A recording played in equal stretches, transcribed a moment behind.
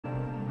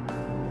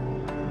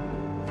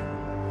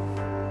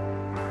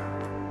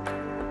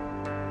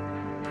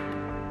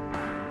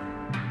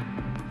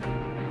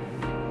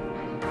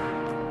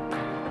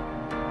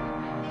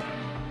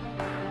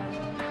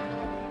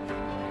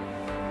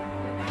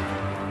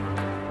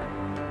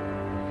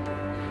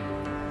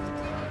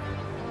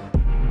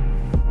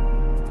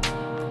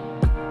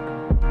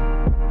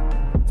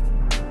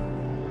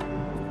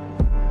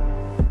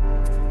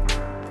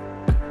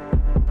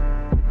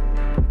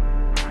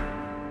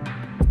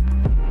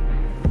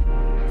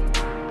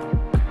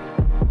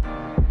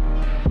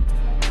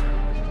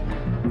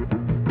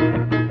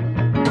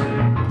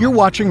You're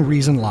watching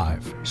Reason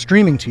Live,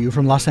 streaming to you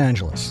from Los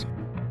Angeles.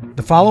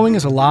 The following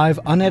is a live,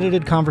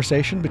 unedited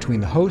conversation between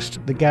the host,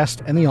 the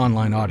guest, and the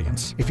online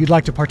audience. If you'd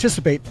like to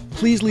participate,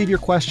 please leave your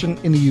question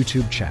in the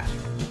YouTube chat.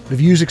 The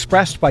views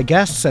expressed by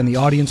guests and the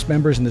audience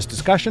members in this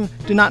discussion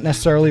do not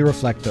necessarily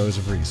reflect those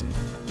of Reason.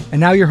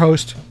 And now your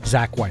host,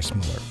 Zach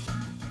Weissmuller.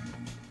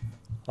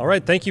 All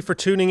right, thank you for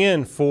tuning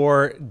in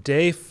for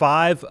day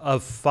 5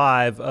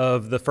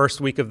 of the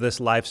first week of this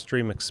live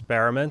stream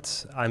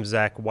experiment. I'm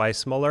Zach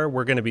Weissmuller.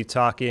 We're going to be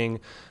talking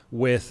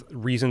with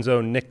Reason's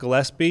own Nick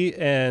Gillespie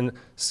and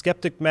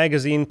Skeptic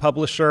magazine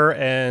publisher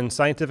and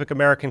Scientific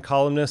American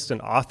columnist and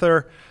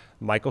author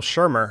Michael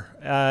Shermer.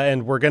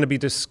 And we're going to be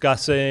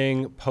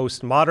discussing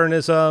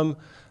postmodernism,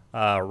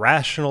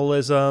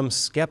 rationalism,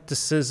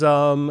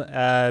 skepticism,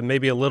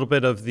 maybe a little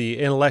bit of the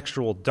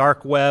intellectual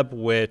dark web,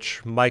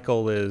 which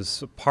Michael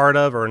is part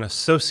of or an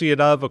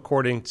associate of,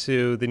 according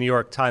to the New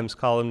York Times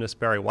columnist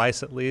Barry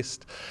Weiss, at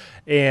least.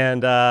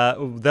 And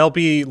they'll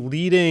be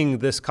leading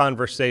this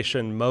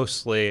conversation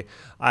mostly.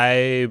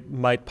 I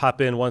might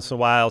pop in once in a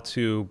while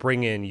to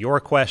bring in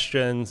your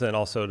questions and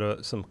also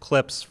to some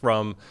clips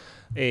from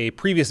a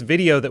previous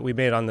video that we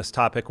made on this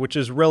topic, which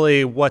is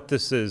really what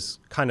this is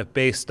kind of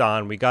based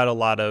on. We got a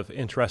lot of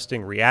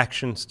interesting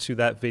reactions to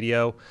that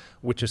video,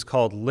 which is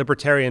called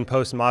Libertarian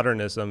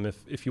Postmodernism.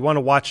 If you want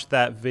to watch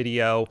that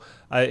video,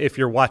 if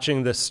you're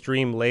watching this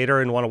stream later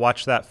and want to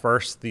watch that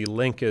first, the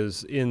link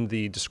is in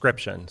the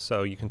description,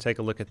 so you can take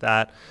a look at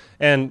that.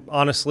 And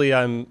honestly,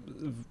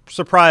 I'm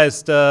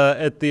surprised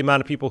at the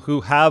amount of people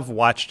who have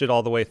watched it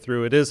all the way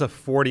through. It is a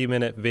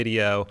 40-minute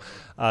video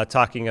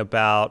talking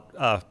about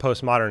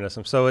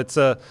postmodernism. So it's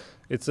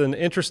an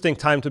interesting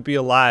time to be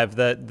alive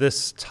that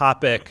this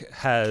topic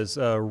has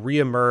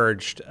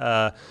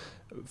reemerged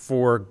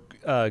for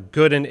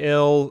good and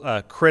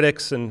ill,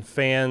 critics and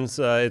fans.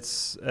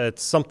 It's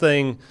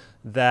something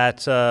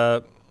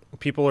that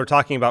people are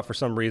talking about for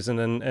some reason,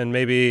 and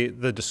maybe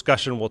the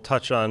discussion will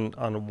touch on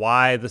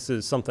why this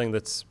is something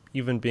that's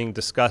even being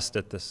discussed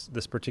at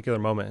this particular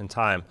moment in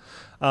time.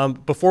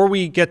 Before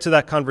we get to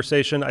that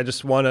conversation, I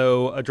just want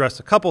to address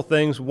a couple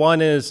things.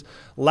 One is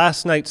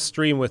last night's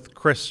stream with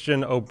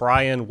Christian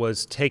O'Brien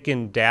was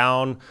taken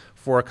down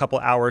for a couple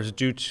hours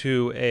due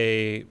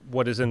to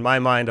what is in my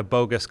mind a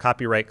bogus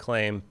copyright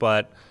claim,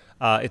 but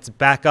it's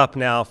back up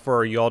now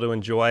for you all to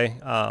enjoy.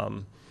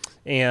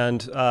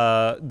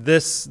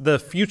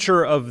 The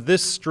future of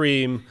this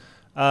stream,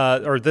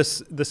 or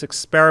this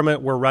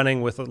experiment we're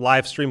running with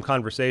live stream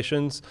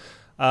conversations,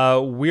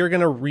 we're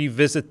going to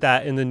revisit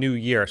that in the new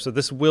year. So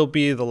this will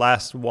be the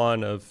last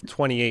one of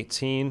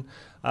 2018.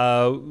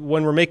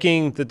 When we're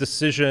making the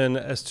decision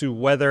as to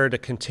whether to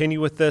continue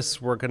with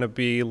this, we're going to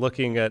be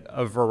looking at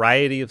a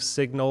variety of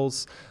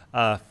signals.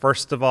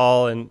 First of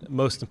all, and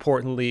most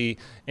importantly,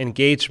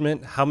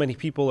 engagement. How many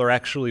people are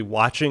actually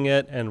watching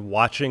it and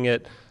watching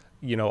it,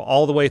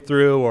 all the way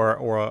through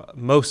or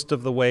most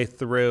of the way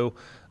through.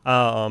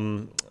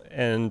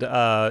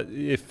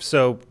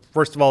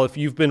 First of all, if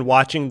you've been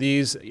watching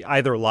these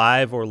either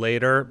live or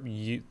later,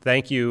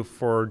 thank you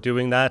for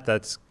doing that.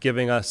 That's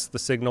giving us the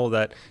signal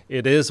that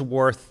it is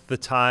worth the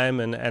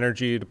time and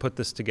energy to put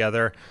this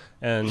together,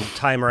 and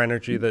time or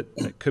energy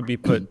that could be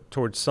put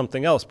towards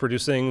something else,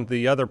 producing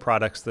the other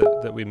products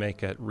that we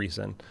make at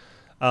Reason.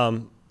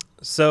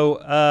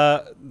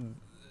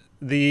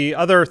 The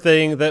other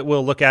thing that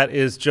we'll look at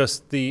is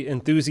just the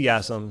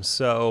enthusiasm.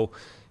 So,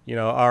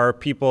 are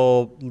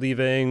people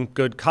leaving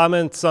good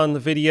comments on the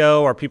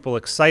video? Are people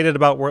excited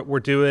about what we're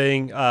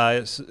doing?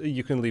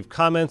 You can leave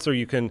comments, or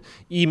you can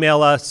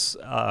email us.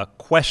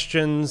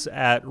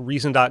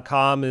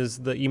 questions@reason.com is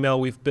the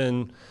email we've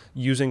been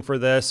using for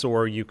this,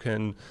 or you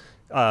can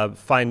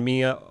find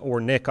me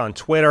or Nick on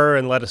Twitter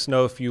and let us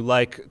know if you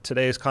like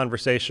today's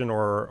conversation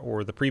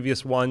or the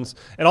previous ones.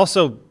 And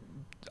also,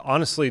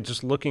 honestly,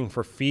 just looking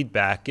for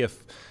feedback.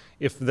 If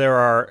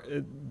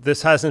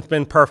this hasn't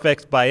been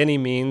perfect by any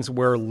means,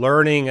 we're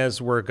learning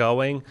as we're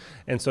going.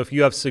 And so if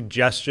you have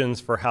suggestions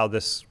for how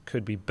this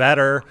could be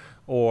better,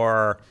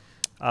 or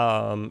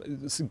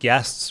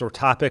guests or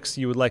topics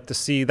you would like to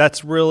see,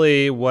 that's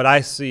really what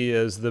I see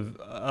as the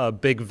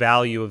big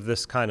value of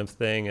this kind of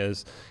thing,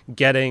 is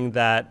getting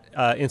that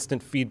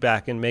instant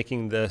feedback and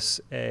making this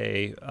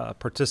a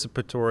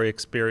participatory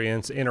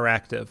experience,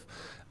 interactive.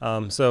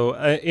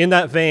 In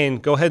that vein,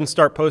 go ahead and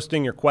start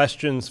posting your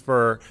questions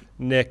for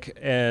Nick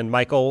and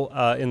Michael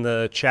in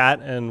the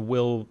chat, and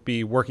we'll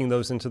be working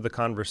those into the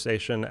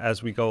conversation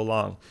as we go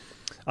along.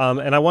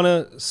 And I want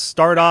to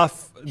start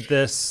off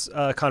this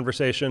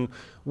conversation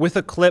with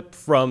a clip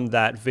from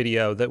that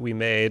video that we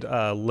made,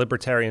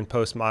 Libertarian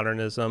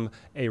Postmodernism,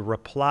 a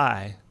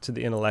reply to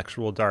the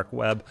intellectual dark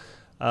web.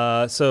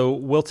 So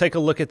we'll take a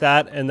look at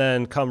that and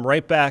then come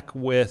right back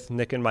with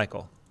Nick and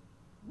Michael.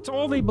 It's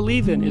all they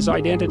believe in is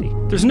identity.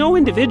 There's no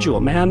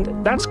individual,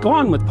 man. That's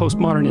gone with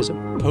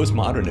postmodernism.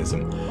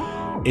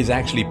 Postmodernism is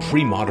actually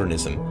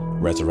pre-modernism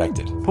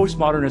resurrected.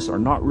 Postmodernists are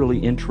not really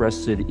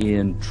interested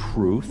in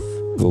truth.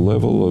 The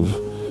level of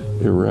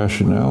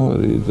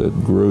irrationality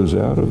that grows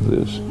out of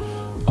this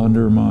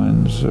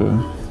undermines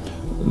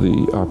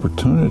the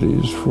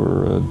opportunities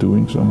for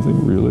doing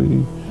something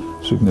really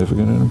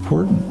significant and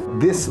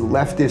important. This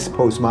leftist,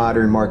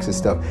 postmodern, Marxist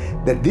stuff,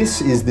 that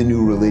this is the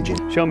new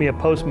religion. Show me a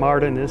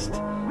postmodernist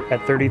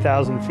at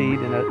 30,000 feet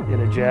in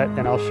a jet,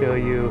 and I'll show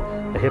you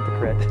a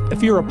hypocrite.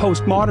 If you're a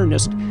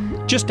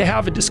postmodernist, just to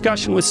have a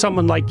discussion with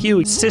someone like you,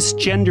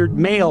 cisgendered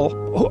male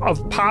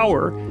of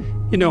power,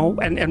 you know,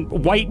 and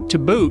white to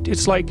boot,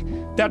 it's like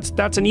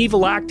that's an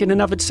evil act in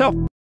and of itself.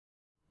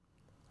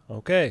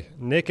 Okay,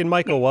 Nick and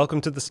Michael,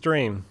 welcome to the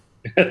stream.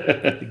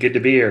 Good to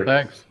be here.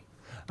 Thanks.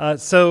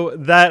 So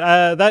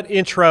that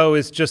intro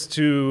is just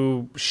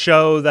to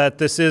show that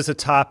this is a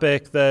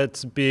topic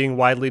that's being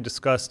widely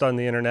discussed on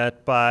the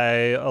internet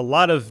by a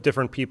lot of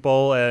different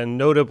people, and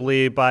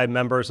notably by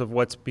members of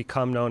what's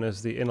become known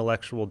as the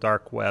intellectual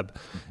dark web.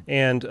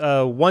 And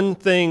one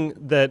thing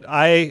that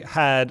I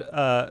had,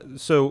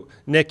 so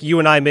Nick, you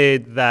and I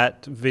made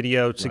that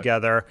video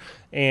together. Right.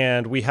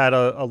 And we had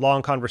a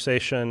long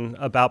conversation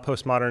about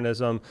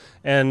postmodernism,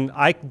 and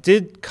I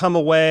did come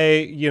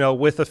away, you know,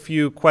 with a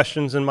few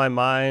questions in my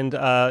mind,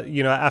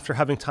 you know, after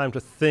having time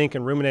to think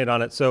and ruminate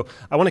on it. So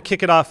I want to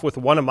kick it off with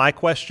one of my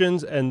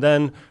questions, and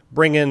then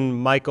bring in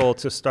Michael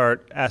to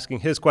start asking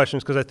his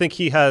questions, because I think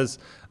he has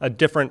a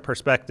different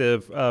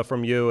perspective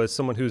from you as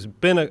someone who's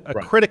been a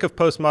critic of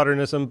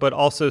postmodernism, but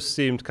also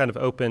seemed kind of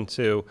open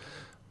to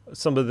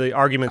some of the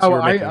arguments you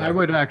were making. I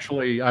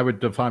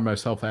would define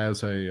myself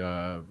as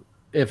a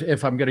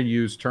if I'm going to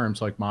use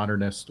terms like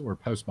modernist or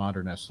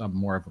postmodernist, I'm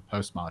more of a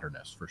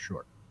postmodernist for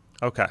sure.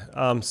 Okay.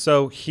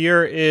 So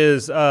here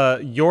is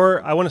I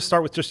want to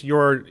start with just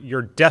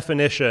your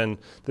definition,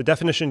 the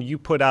definition you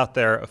put out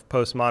there of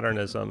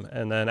postmodernism,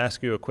 and then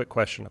ask you a quick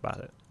question about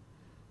it.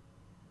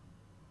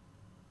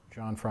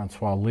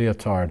 Jean-Francois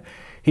Lyotard.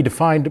 He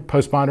defined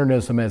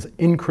postmodernism as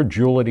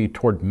incredulity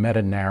toward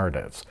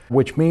meta-narratives,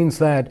 which means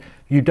that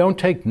you don't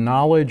take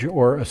knowledge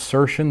or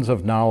assertions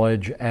of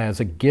knowledge as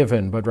a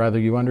given, but rather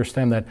you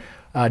understand that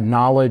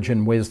knowledge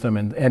and wisdom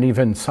and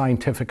even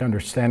scientific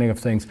understanding of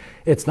things,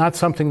 it's not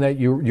something that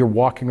you're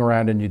walking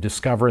around and you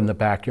discover in the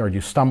backyard. You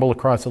stumble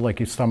across it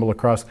like you stumble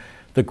across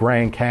the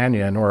Grand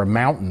Canyon or a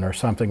mountain or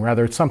something.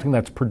 Rather, it's something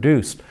that's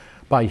produced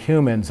by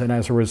humans, and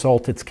as a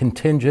result, it's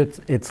contingent,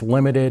 it's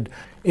limited.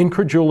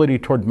 Incredulity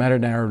toward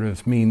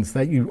meta-narratives means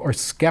that you are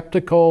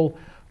skeptical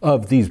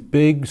of these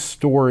big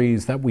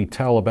stories that we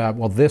tell about,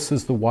 well, this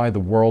is why the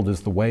world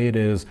is the way it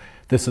is,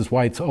 this is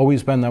why it's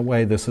always been that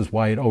way, this is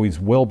why it always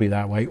will be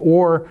that way,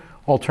 or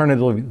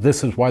alternatively,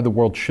 this is why the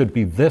world should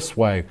be this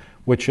way,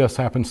 which just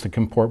happens to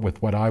comport with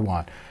what I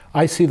want.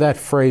 I see that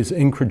phrase,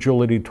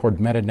 incredulity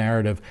toward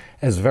meta-narrative,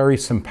 as very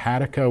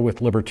simpatico with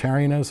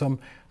libertarianism.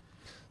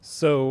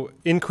 So,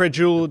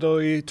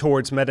 incredulity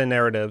towards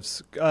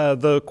meta-narratives.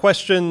 The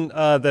question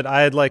that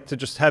I'd like to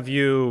just have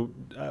you,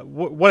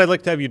 what I'd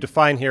like to have you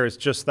define here is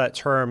just that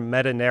term,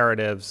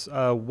 meta-narratives.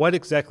 What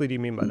exactly do you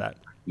mean by that?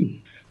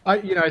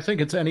 I think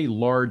it's any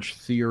large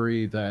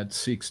theory that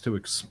seeks to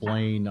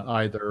explain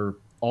either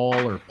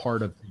all or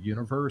part of the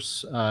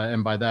universe,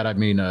 and by that I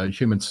mean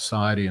human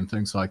society and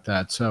things like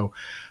that. So,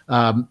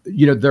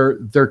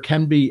 there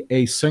can be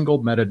a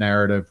single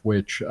meta-narrative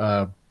which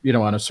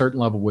on a certain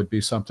level would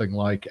be something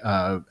like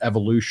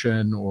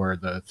evolution or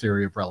the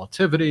theory of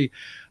relativity.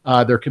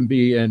 There can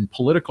be in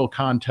political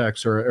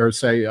context or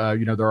say, there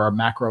are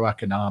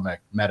macroeconomic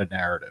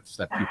meta-narratives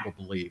that people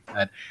believe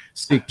that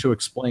seek to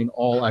explain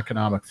all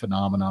economic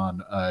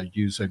phenomenon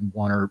using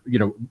one or,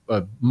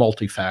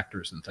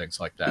 multi-factors and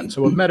things like that.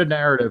 So a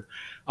meta-narrative,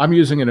 I'm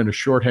using it in a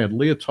shorthand.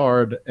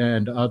 Lyotard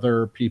and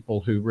other people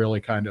who really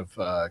kind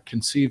of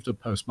conceived of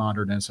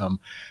postmodernism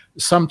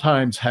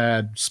sometimes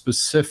had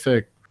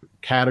specific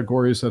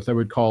categories that they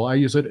would call. I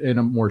use it in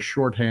a more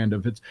shorthand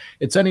of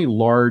it's any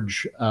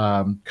large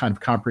kind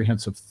of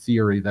comprehensive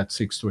theory that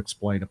seeks to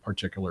explain a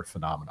particular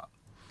phenomenon.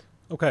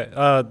 Okay,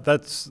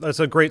 that's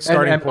a great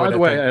starting point. By the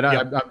way,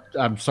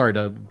 I'm sorry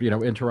to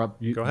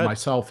interrupt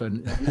myself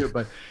and you,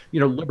 but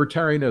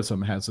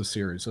libertarianism has a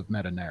series of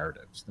meta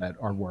narratives that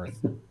are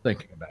worth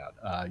thinking about.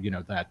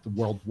 That the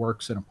world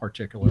works in a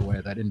particular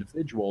way, that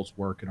individuals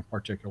work in a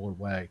particular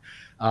way,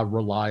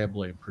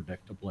 reliably and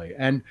predictably,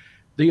 and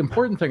the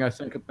important thing I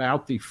think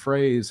about the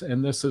phrase,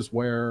 and this is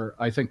where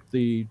I think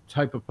the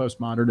type of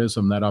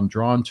postmodernism that I'm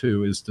drawn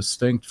to is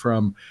distinct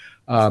from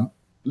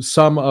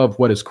some of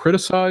what is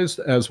criticized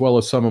as well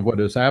as some of what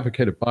is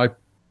advocated by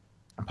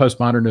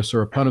postmodernists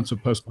or opponents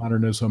of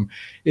postmodernism,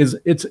 is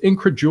its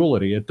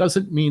incredulity. It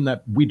doesn't mean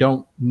that we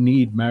don't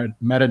need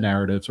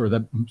meta-narratives or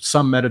that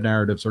some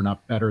meta-narratives are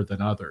not better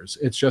than others.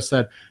 It's just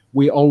that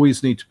we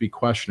always need to be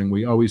questioning.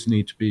 We always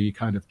need to be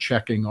kind of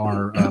checking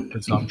our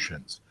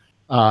presumptions.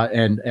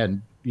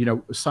 And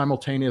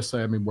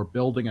simultaneously, I mean, we're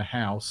building a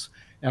house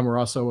and we're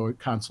also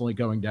constantly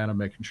going down and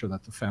making sure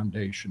that the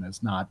foundation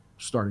is not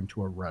starting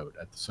to erode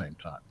at the same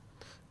time.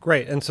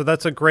 Great. And so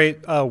that's a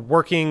great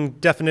working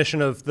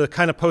definition of the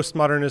kind of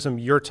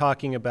postmodernism you're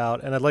talking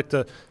about. And I'd like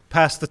to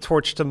pass the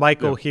torch to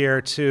Michael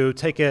here to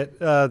take it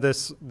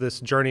this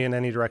journey in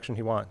any direction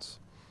he wants.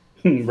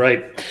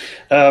 Right.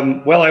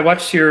 Well, I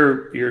watched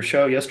your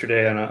show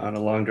yesterday on a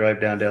long drive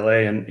down to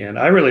LA, and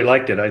I really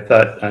liked it. I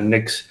thought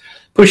Nick's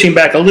pushing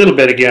back a little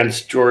bit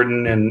against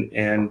Jordan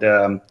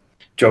and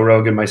Joe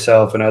Rogan,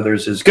 myself, and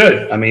others is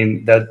good. I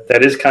mean, that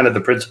is kind of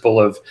the principle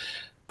of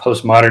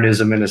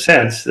postmodernism in a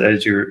sense,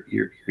 as you're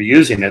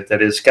using it.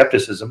 That is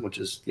skepticism, which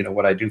is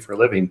what I do for a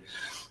living.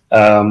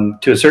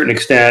 To a certain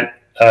extent,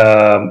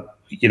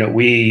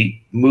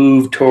 we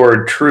move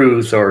toward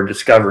truth or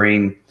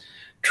discovering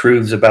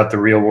truths about the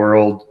real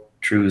world,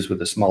 truths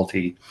with a small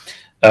t,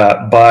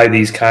 by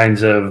these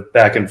kinds of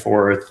back and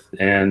forth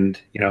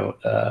and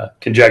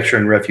conjecture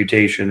and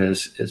refutation,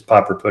 as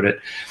Popper put it.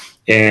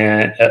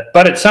 And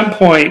but at some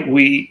point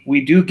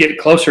we do get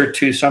closer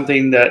to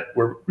something that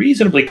we're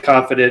reasonably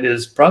confident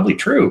is probably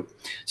true.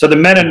 So the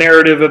meta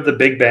narrative of the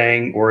Big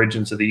Bang,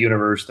 origins of the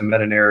universe, the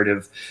meta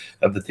narrative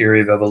of the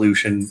theory of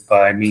evolution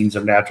by means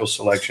of natural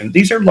selection,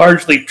 these are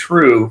largely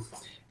true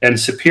and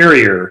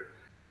superior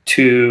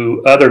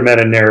to other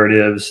meta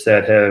narratives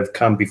that have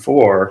come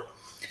before,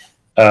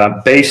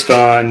 based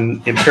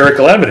on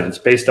empirical evidence,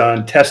 based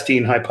on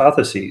testing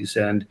hypotheses.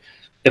 And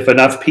if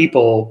enough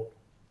people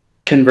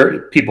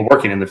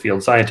working in the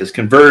field, scientists,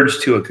 converge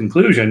to a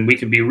conclusion, we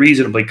can be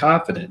reasonably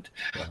confident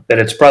that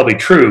it's probably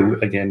true,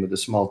 again with a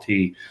small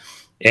t.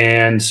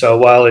 And so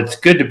while it's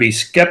good to be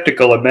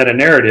skeptical of meta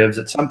narratives,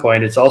 at some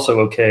point it's also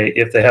okay,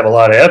 if they have a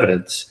lot of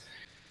evidence,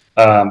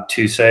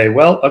 to say,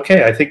 well,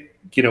 okay, I think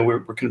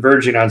we're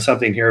converging on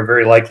something here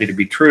very likely to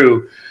be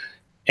true.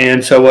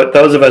 And so what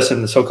those of us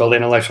in the so-called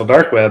intellectual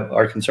dark web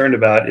are concerned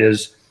about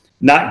is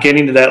not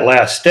getting to that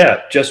last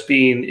step, just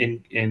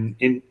being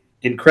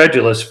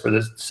incredulous for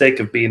the sake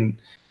of being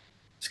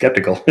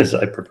skeptical, as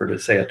I prefer to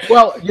say it.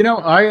 Well,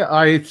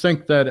 I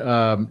think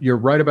that you're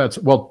right about,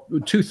 well,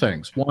 two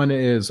things. One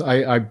is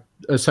I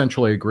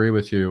essentially agree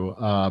with you.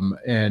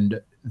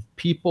 And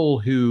people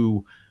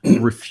who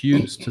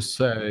refuse to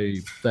say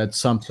that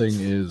something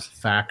is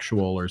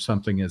factual or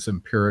something is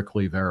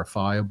empirically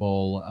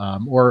verifiable,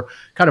 or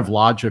kind of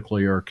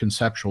logically or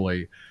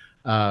conceptually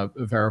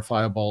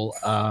verifiable,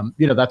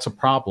 that's a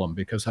problem,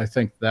 because I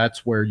think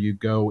that's where you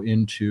go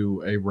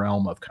into a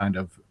realm of kind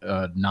of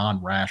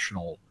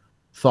non-rational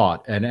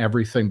thought, and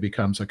everything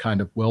becomes a kind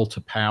of will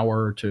to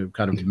power to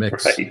kind of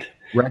mix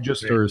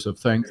registers of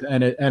things,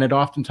 and it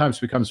oftentimes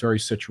becomes very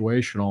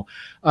situational.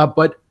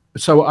 But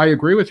so I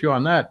agree with you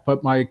on that.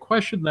 But my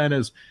question then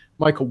is,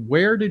 Michael,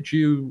 where did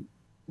you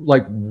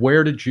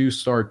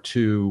start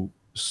to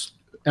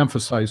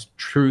emphasize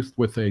truth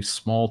with a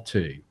small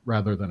t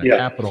rather than a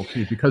capital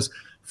T? Because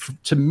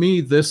to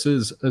me, this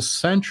is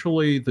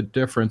essentially the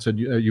difference, and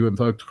you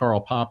invoked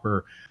Karl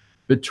Popper,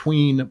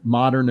 between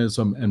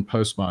modernism and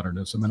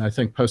postmodernism. And I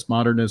think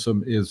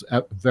postmodernism is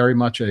very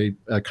much a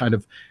kind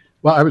of,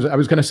 well, I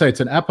was going to say it's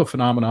an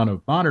epiphenomenon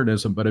of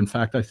modernism, but in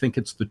fact, I think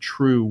it's the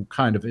true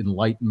kind of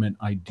Enlightenment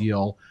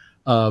ideal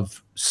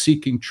of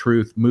seeking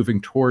truth, moving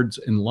towards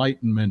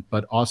enlightenment,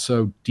 but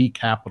also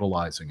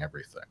decapitalizing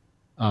everything.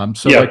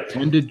 Like,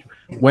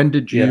 when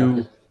did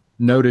you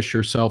notice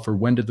yourself, or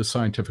when did the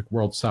scientific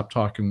world stop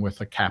talking with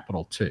a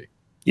capital T?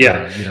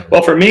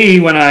 Well, for me,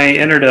 when I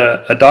entered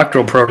a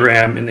doctoral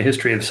program in the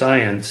history of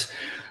science,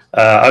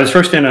 I was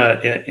first in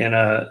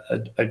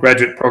a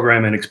graduate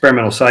program in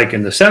experimental psych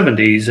in the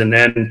 70s, and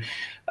then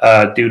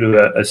due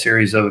to a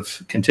series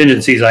of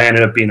contingencies, I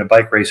ended up being a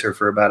bike racer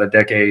for about a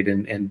decade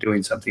and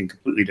doing something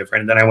completely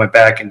different. And then I went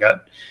back and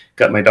got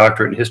my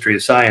doctorate in history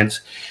of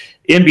science.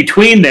 In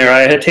between there,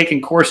 I had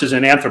taken courses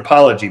in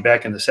anthropology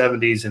back in the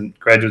 70s in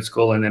graduate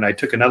school, and then I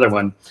took another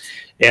one.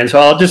 And so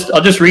I'll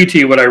just read to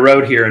you what I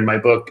wrote here in my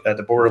book,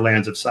 The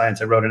Borderlands of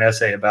Science. I wrote an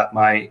essay about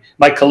my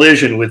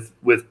collision with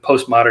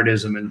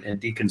postmodernism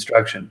and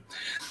deconstruction.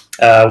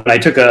 When I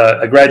took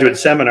a graduate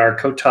seminar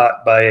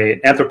co-taught by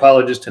an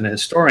anthropologist and a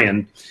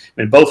historian,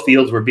 when both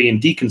fields were being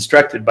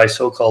deconstructed by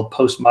so-called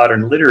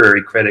postmodern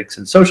literary critics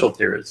and social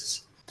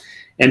theorists.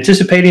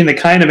 Anticipating the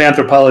kind of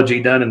anthropology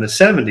done in the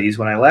 70s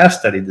when I last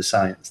studied the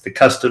science, the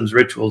customs,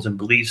 rituals, and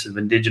beliefs of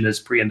indigenous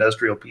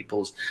pre-industrial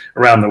peoples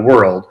around the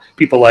world.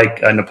 People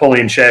like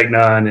Napoleon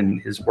Chagnon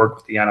and his work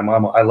with the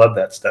Yanomamo. I love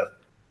that stuff.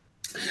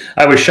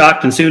 I was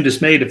shocked and soon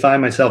dismayed to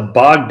find myself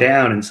bogged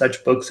down in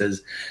such books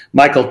as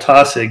Michael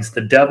Tausig's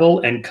The Devil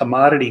and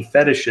Commodity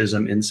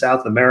Fetishism in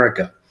South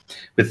America,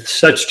 with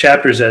such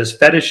chapters as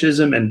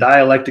Fetishism and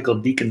Dialectical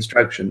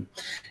Deconstruction,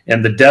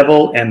 and The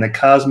Devil and the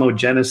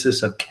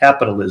Cosmogenesis of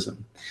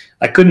Capitalism.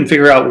 I couldn't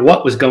figure out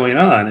what was going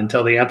on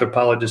until the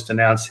anthropologist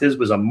announced his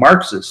was a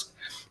Marxist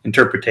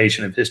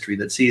interpretation of history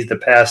that sees the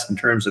past in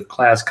terms of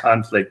class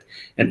conflict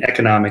and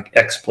economic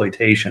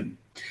exploitation.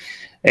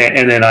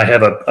 And then I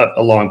have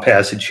a long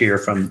passage here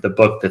from the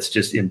book that's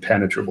just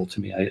impenetrable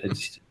to me. I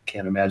just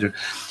can't imagine.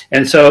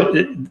 And so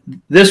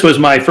this was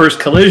my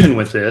first collision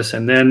with this.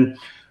 And then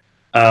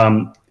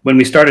when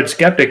we started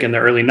Skeptic in the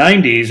early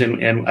 90s,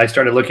 and I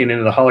started looking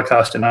into the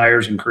Holocaust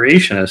deniers and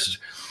creationists,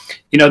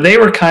 they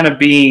were kind of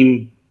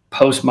being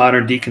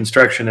postmodern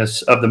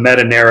deconstructionists of the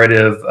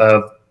meta-narrative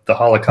of the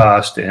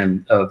Holocaust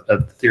and of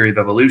the theory of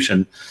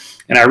evolution.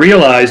 And I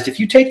realized if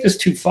you take this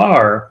too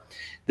far,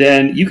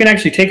 then you can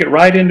actually take it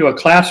right into a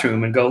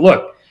classroom and go,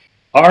 look,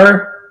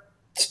 our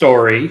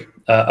story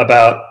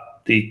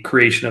about the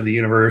creation of the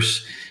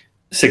universe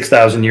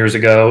 6,000 years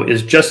ago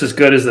is just as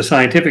good as the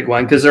scientific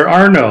one, because there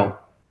are no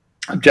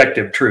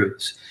objective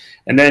truths.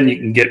 And then you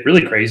can get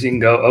really crazy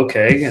and go,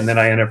 okay. And then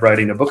I end up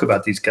writing a book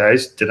about these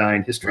guys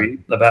denying history,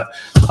 about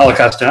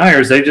Holocaust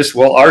deniers. They just,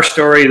 well, our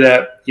story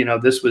that, you know,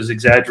 this was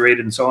exaggerated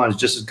and so on is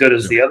just as good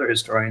as the other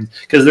historians,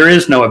 because there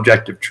is no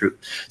objective truth.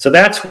 So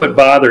that's what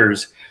bothered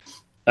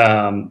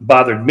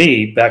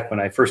me back when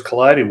I first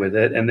collided with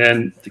it. And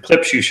then the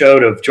clips you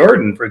showed of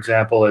Jordan, for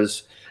example,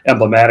 is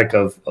emblematic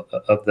of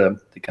the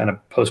kind of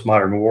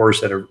postmodern wars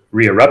that are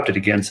re-erupted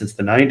again since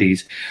the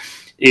 90s.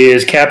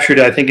 Is captured,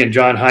 I think, in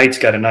John Haidt's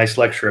got a nice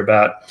lecture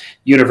about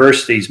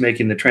universities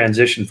making the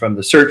transition from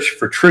the search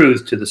for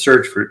truth to the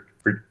search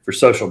for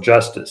social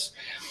justice.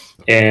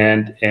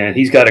 And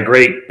he's got a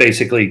great,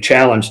 basically,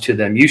 challenge to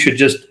them. You should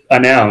just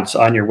announce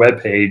on your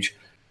webpage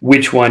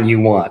which one you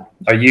want.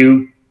 Are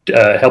you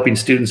helping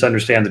students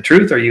understand the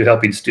truth? Or are you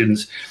helping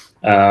students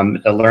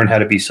learn how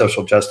to be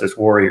social justice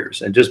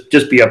warriors? And just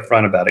be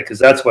upfront about it, because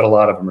that's what a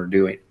lot of them are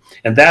doing.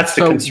 And that's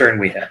the concern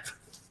we have.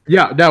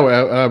 Yeah,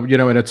 no, you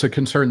know, and it's a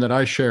concern that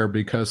I share,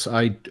 because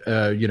I,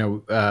 you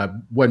know,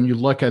 when you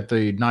look at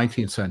the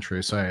 19th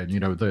century, say, you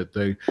know,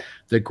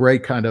 the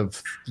great kind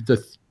of,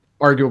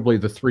 arguably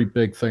the three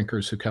big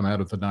thinkers who come out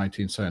of the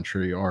 19th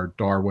century are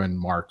Darwin,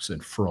 Marx,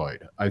 and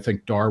Freud. I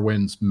think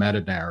Darwin's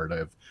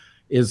meta-narrative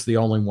is the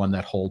only one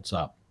that holds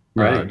up,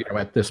 right? You know,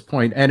 at this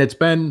point. And it's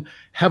been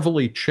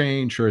heavily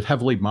changed or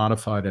heavily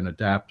modified and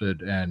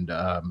adapted and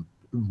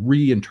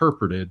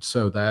reinterpreted,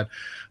 so that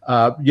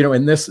you know,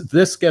 and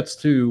this gets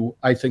to,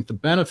 I think, the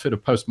benefit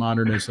of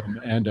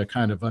postmodernism and a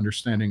kind of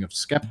understanding of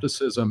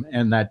skepticism,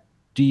 and that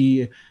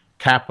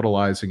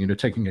decapitalizing, you know,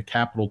 taking a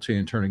capital T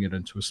and turning it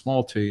into a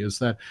small t, is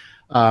that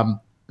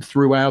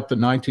throughout the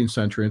 19th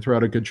century and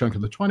throughout a good chunk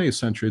of the 20th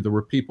century, there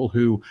were people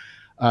who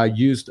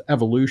used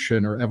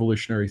evolution or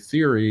evolutionary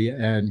theory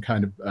and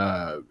kind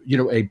of, you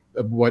know,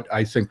 what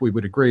I think we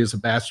would agree is a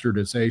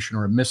bastardization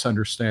or a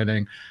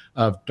misunderstanding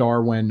of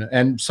Darwin,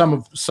 and some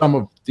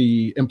of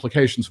the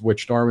implications of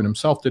which Darwin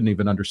himself didn't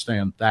even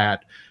understand,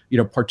 that, you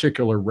know,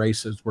 particular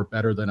races were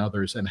better than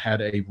others and had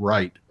a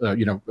right,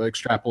 you know,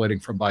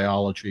 extrapolating from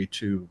biology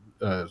to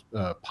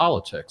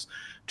politics,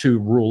 to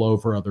rule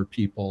over other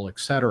people,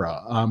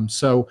 etc.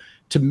 So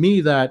to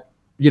me, that,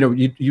 you know,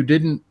 you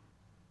didn't.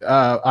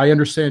 I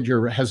understand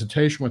your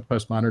hesitation with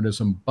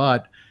postmodernism,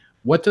 but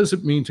what does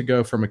it mean to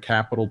go from a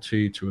capital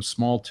T to a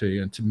small t?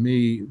 And to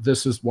me,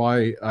 this is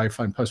why I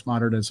find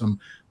postmodernism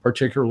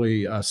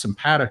particularly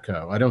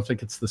simpatico. I don't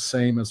think it's the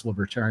same as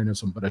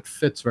libertarianism, but it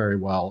fits very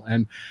well.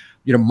 And,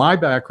 you know, my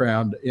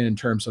background in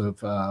terms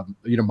of,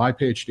 you know, my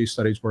PhD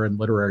studies were in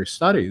literary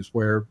studies,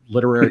 where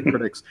literary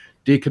critics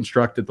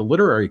deconstructed the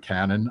literary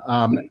canon.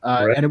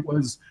 And it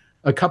was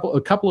a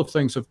couple of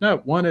things of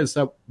note. One is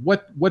that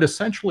what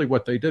essentially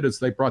what they did is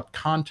they brought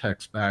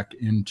context back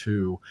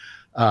into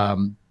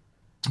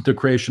the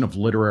creation of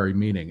literary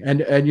meaning.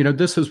 And you know,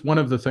 this is one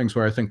of the things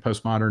where I think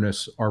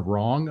postmodernists are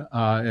wrong.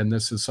 And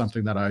this is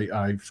something that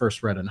I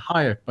first read in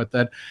Hayek, but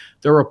that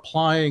they're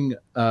applying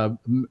kind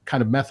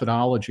of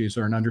methodologies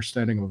or an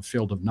understanding of a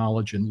field of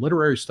knowledge in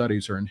literary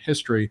studies or in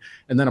history,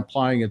 and then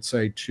applying it,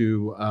 say,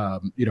 to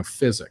you know,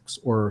 physics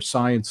or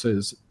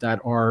sciences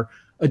that are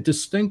a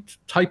distinct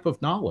type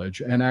of knowledge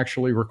and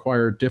actually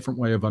require a different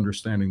way of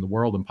understanding the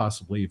world, and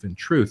possibly even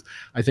truth.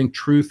 I think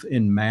truth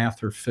in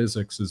math or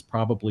physics is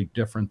probably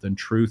different than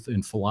truth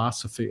in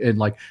philosophy, in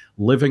like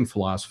living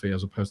philosophy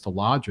as opposed to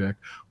logic,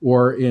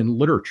 or in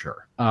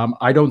literature.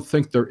 I don't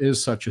think there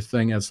is such a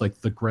thing as like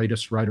the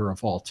greatest writer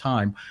of all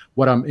time.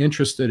 What I'm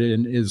interested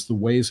in is the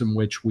ways in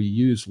which we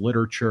use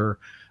literature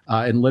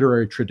and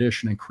literary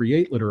tradition and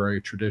create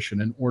literary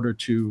tradition in order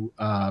to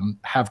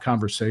have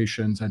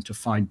conversations and to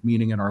find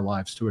meaning in our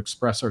lives, to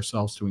express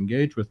ourselves, to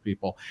engage with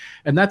people.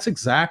 And that's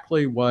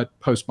exactly what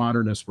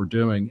postmodernists were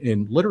doing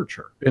in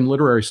literature, in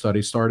literary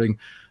studies, starting,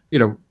 you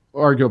know,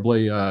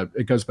 arguably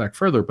it goes back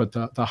further, but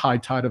the high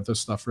tide of this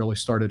stuff really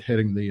started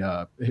hitting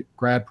the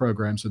grad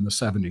programs in the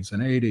 70s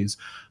and 80s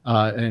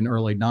and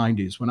early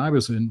 90s when I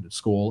was in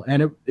school.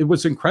 And it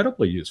was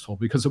incredibly useful,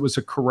 because it was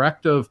a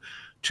corrective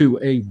to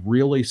a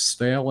really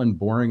stale and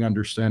boring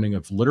understanding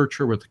of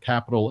literature with a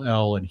capital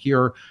L. And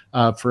here,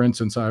 for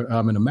instance,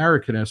 I'm an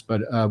Americanist,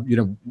 but you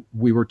know,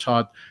 we were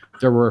taught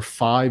there were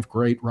 5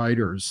 great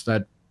writers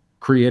that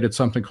created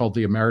something called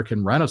the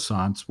American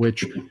Renaissance,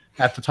 which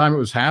at the time it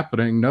was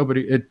happening, you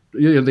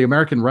know, the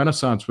American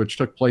Renaissance, which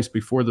took place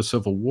before the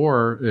Civil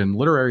War in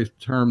literary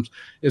terms,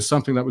 is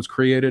something that was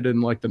created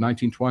in like the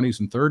 1920s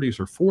and 30s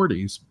or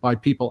 40s by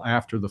people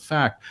after the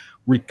fact,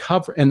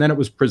 and then it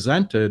was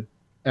presented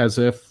as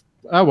if,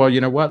 oh, well, you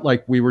know what,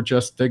 like we were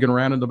just digging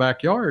around in the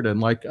backyard and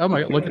like, oh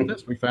my God, look at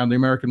this, we found the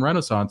American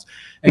Renaissance.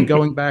 And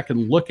going back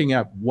and looking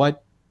at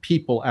what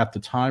people at the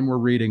time were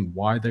reading,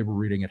 why they were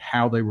reading it,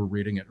 how they were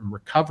reading it, and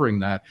recovering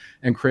that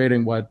and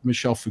creating what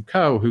Michel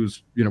Foucault,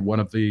 who's, you know, one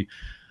of the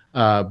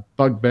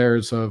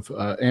bugbears of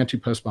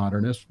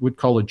anti-postmodernists would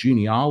call a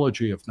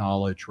genealogy of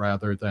knowledge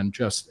rather than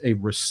just a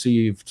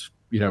received,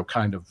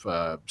 kind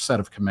of set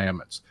of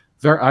commandments.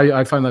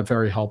 I find that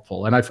very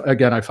helpful. And I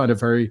find it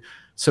very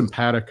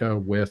simpatico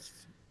with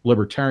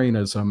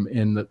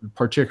libertarianism,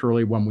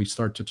 particularly when we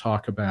start to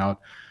talk about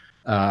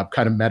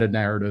kind of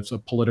meta-narratives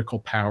of political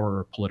power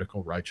or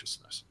political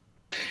righteousness.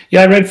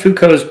 Yeah, I read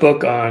Foucault's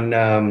book on,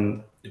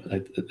 I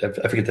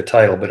forget the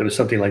title, but it was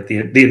something like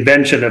the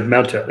invention of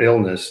mental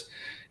illness.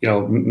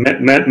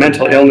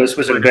 Mental illness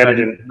was invented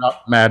in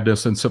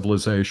Madness and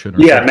Civilization.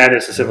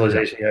 Madness and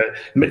Civilization.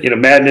 Yeah,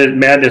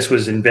 madness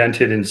was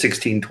invented in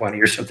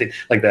 1620 or something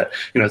like that.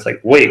 It's like,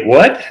 wait,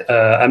 what?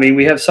 I mean,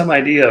 we have some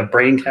idea of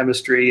brain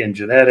chemistry and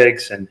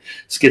genetics, and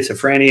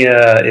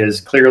schizophrenia is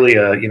clearly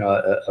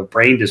a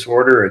brain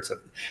disorder. It's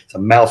a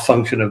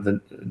malfunction of the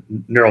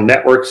neural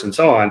networks and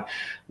so on.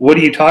 What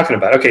are you talking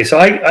about? Okay, so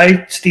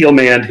I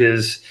steel-manned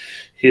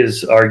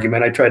his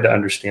argument. I tried to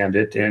understand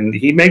it, and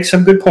he makes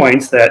some good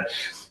points that,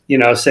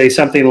 say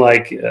something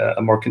like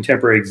a more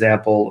contemporary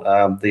example,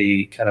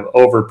 the kind of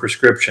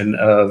overprescription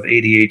of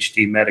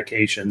ADHD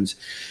medications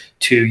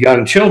to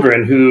young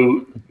children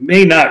who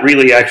may not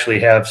really actually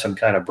have some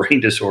kind of brain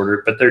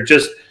disorder, but they're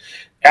just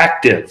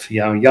active,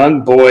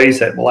 young boys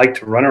that like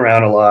to run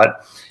around a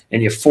lot,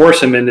 and you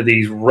force them into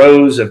these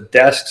rows of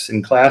desks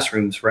in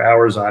classrooms for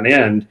hours on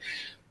end.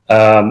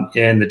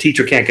 And the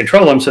teacher can't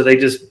control them, so they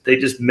just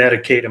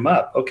medicate them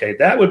up. Okay,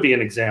 that would be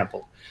an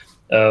example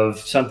of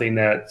something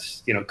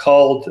that's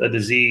called a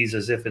disease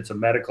as if it's a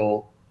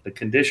medical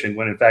condition,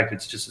 when in fact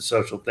it's just a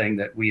social thing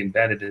that we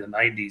invented in the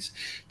 90s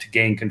to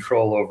gain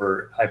control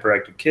over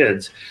hyperactive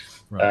kids.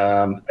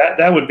 Right.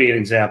 That would be an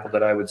example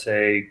that I would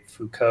say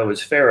Foucault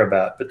is fair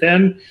about. But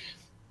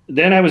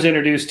then I was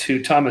introduced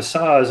to Thomas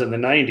Szasz in the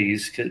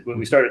 90s. When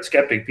we started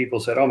Skeptic, people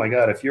said, "Oh my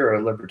God, if you're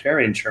a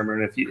libertarian, Shermer,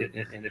 and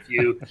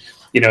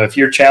if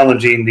you're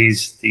challenging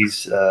these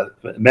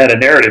meta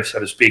narratives, so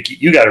to speak,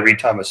 you got to read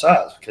Thomas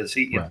Szasz, because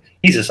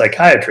he's a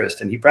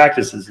psychiatrist and he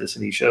practices this,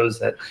 and he shows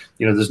that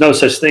there's no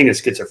such thing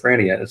as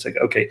schizophrenia." It's like,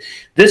 okay,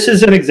 this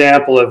is an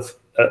example of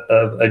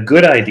a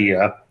good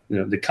idea,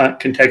 the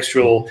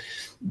contextual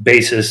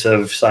basis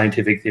of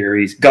scientific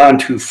theories gone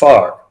too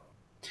far,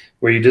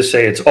 where you just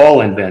say it's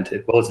all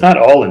invented. Well, it's not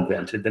all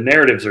invented. The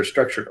narratives are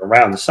structured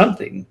around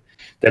something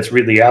that's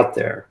really out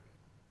there.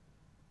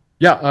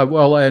 Yeah,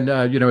 well, and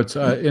it's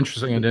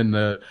interesting. And in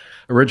the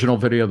original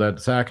video that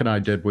Zach and I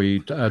did, we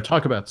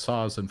talk about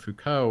Szasz and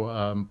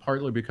Foucault,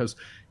 partly because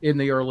in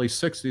the early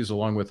 60s,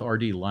 along with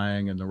R.D.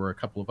 Laing, and there were a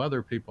couple of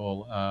other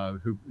people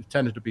who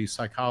tended to be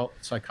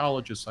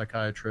psychologists,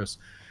 psychiatrists,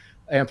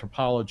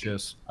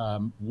 anthropologists,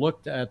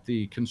 looked at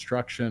the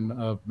construction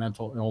of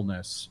mental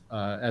illness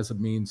as a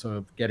means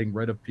of getting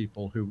rid of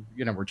people who,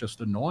 were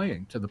just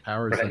annoying to the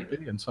powers that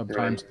be. And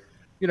sometimes,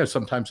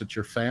 sometimes it's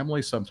your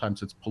family,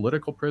 sometimes it's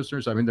political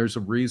prisoners. I mean, there's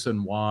a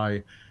reason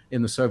why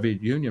in the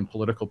Soviet Union,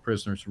 political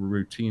prisoners were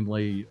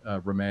routinely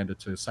remanded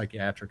to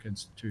psychiatric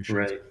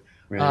institutions.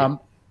 Right.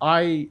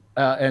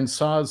 And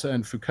Szasz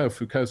and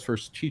Foucault's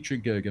first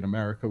teaching gig in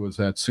America was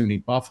at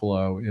SUNY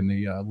Buffalo in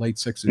the late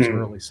 60s,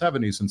 early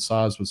 70s, and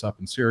Szasz was up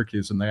in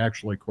Syracuse, and they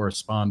actually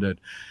corresponded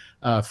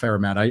a fair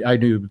amount. I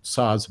knew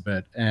Szasz a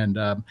bit, and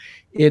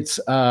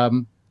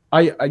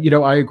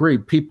I agree.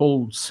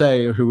 People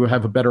say, who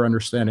have a better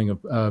understanding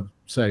of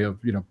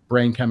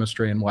brain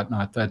chemistry and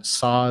whatnot, that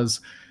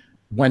Szasz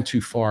went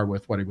too far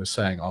with what he was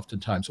saying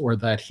oftentimes, or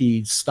that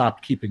he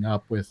stopped keeping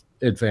up with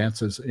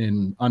advances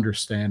in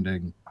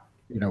understanding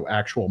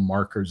actual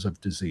markers of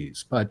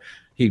disease. But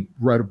he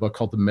wrote a book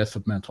called The Myth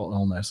of Mental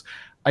Illness.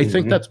 I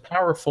think that's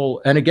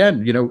powerful. And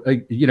again,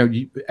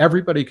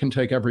 everybody can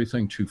take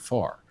everything too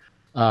far.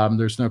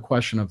 There's no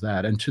question of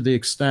that. And to the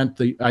extent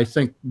I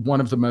think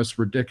one of the most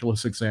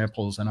ridiculous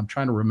examples, and I'm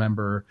trying to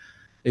remember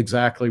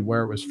exactly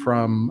where it was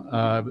from.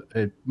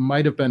 It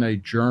might have been a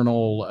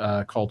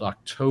journal called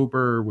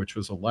October, which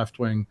was a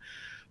left-wing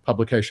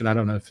publication. I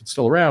don't know if it's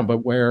still around, but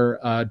where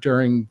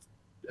during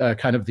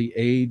kind of the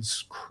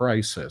AIDS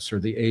crisis or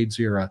the AIDS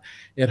era,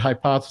 it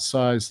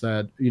hypothesized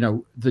that,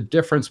 the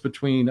difference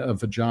between a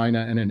vagina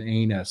and an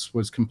anus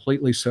was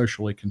completely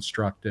socially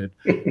constructed,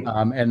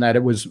 and that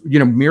it was,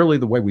 merely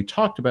the way we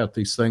talked about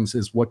these things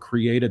is what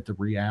created the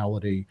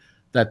reality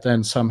that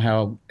then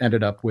somehow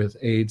ended up with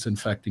AIDS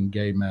infecting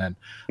gay men.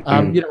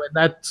 And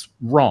that's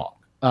wrong.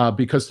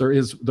 Because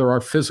there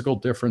are physical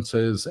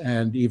differences,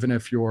 and even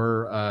if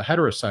you're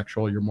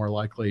heterosexual, you're more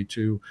likely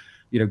to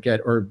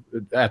or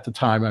at the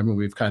time, I mean,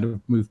 we've kind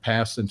of moved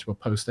past into a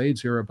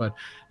post-AIDS era, but,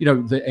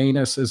 the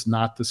anus is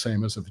not the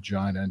same as a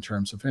vagina in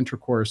terms of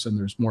intercourse, and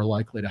there's more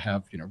likely to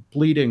have,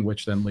 bleeding,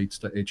 which then leads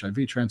to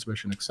HIV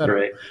transmission, et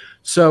cetera. Right.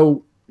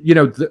 So,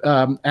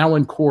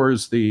 Alan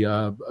Kors,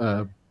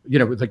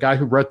 the guy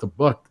who wrote the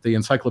book, the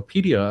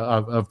Encyclopedia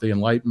of the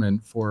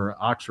Enlightenment for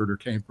Oxford or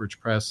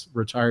Cambridge Press,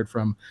 retired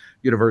from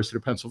University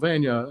of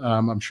Pennsylvania.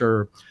 I'm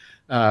sure,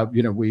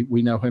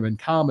 we know him in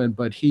common,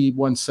 but he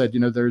once said,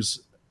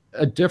 there's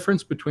a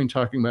difference between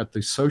talking about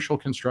the social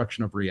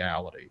construction of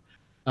reality,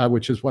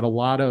 which is what a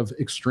lot of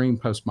extreme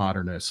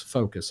postmodernists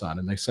focus on.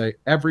 And they say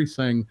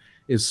everything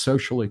is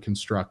socially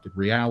constructed.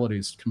 Reality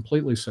is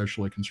completely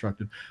socially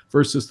constructed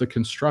versus the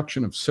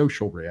construction of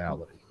social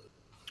reality.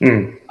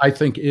 I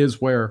think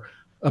is where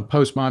a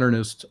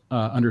postmodernist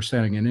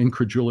understanding and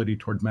incredulity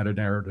toward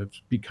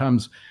meta-narratives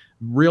becomes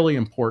really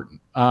important.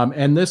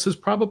 And this is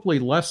probably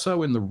less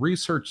so in the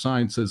research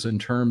sciences in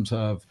terms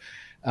of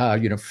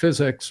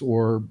physics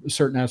or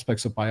certain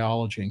aspects of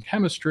biology and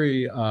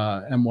chemistry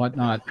and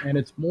whatnot. And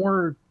it's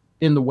more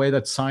in the way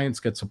that science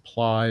gets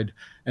applied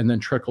and then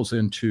trickles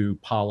into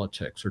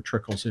politics or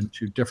trickles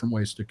into different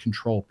ways to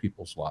control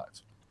people's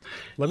lives.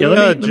 Let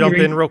me jump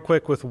in real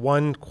quick with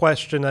one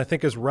question I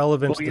think is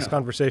relevant to this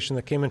conversation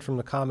that came in from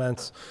the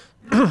comments.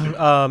 And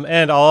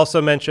I'll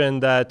also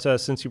mention that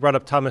since you brought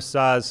up Thomas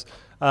Szasz,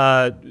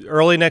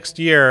 early next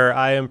year,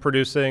 I am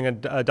producing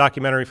a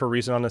documentary for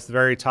Reason on this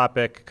very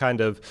topic, kind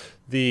of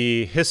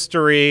the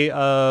history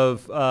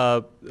of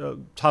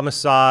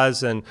Thomas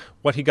Szasz and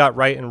what he got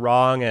right and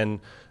wrong, and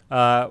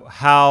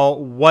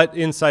what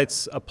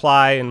insights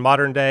apply in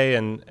modern day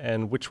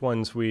and which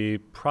ones we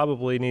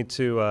probably need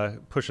to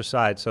push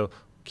aside. So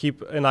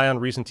keep an eye on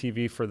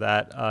ReasonTV for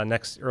that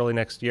early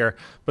next year.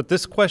 But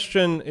this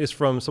question is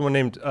from someone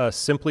named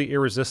Simply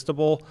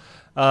Irresistible.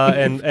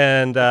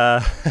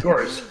 Of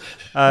course.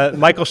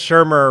 Michael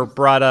Shermer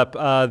brought up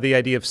the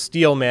idea of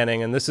steel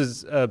manning, and this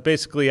is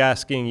basically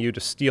asking you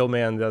to steel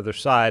man the other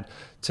side.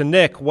 To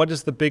Nick, what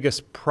is the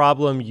biggest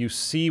problem you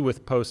see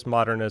with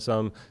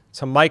postmodernism?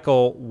 To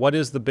Michael, what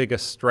is the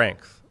biggest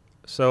strength?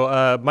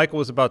 So Michael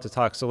was about to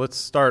talk, so let's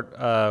start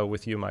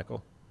with you,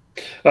 Michael.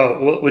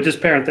 Oh, well,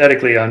 just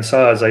parenthetically on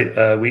Szasz,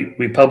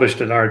 we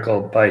published an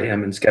article by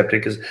him in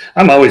Skeptic, because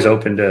I'm always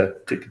open to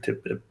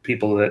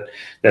people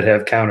that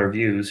have counter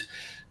views.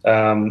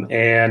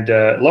 And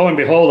lo and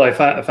behold, I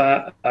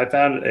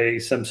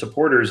found some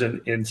supporters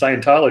in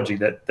Scientology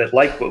that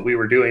liked what we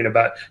were doing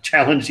about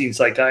challenging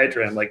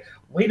psychiatry. I'm like,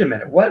 wait a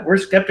minute, what? We're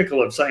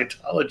skeptical of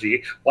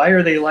Scientology. Why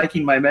are they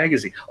liking my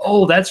magazine?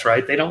 Oh, that's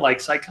right. They don't like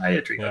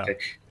psychiatry. Yeah. Okay.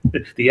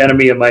 The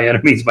enemy of my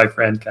enemy is my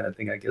friend kind of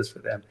thing, I guess, for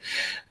them.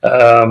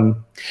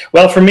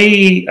 Well, for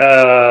me,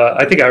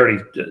 I think I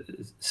already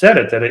said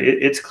it, that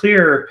it's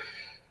clear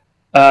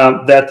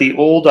that the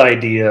old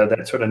idea,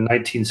 that sort of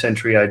 19th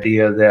century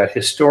idea that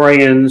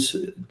historians,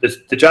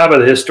 the job of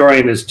the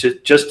historian is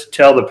just to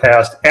tell the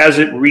past as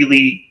it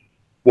really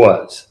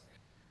was.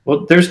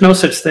 Well, there's no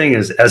such thing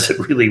as it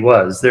really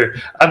was.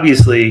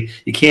 Obviously,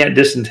 you can't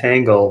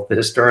disentangle the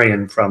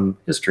historian from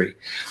history.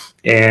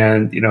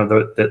 And,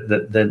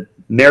 the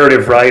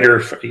narrative writer,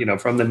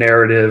 from the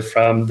narrative,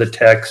 from the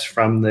text,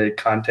 from the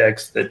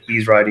context that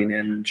he's writing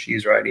in and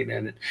she's writing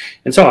in,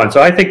 and so on.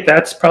 So I think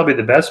that's probably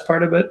the best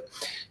part of it.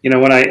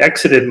 When I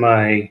exited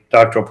my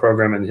doctoral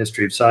program in the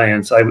history of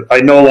science,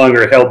 I no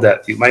longer held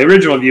that view. My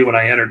original view when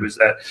I entered was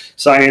that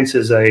science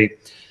is a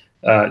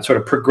sort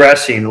of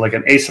progressing, like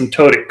an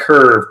asymptotic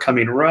curve,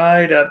 coming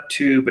right up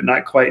to, but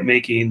not quite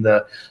making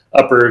the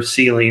upper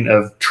ceiling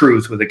of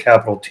truth with a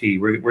capital T.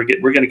 We're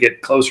going to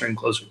get closer and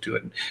closer to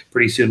it, and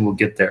pretty soon we'll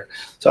get there.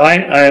 So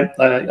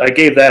I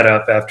gave that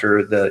up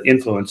after the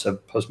influence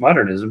of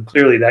postmodernism.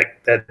 Clearly,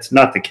 that's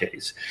not the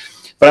case.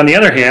 But on the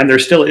other hand, there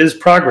still is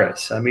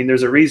progress. I mean,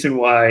 there's a reason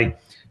why,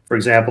 for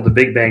example, the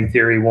Big Bang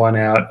Theory won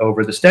out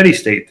over the steady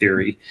state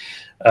theory,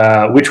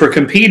 which were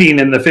competing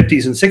in the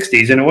 50s and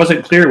 60s, and it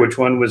wasn't clear which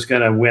one was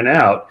going to win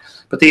out.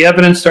 But the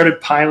evidence started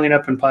piling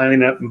up, and by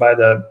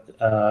the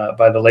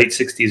late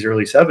 60s,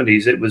 early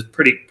 70s, it was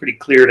pretty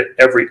clear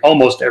to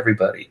almost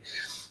everybody,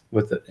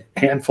 with a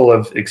handful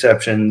of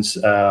exceptions,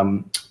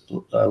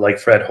 like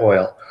Fred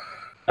Hoyle,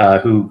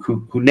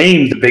 who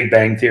named the Big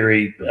Bang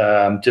Theory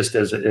just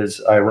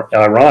as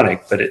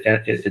ironic, but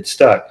it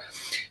stuck.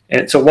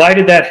 And so why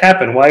did that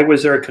happen? Why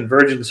was there a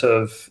convergence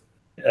of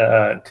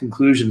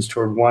conclusions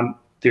toward one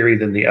theory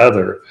than the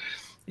other?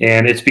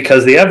 And it's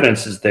because the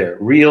evidence is there,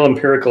 real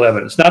empirical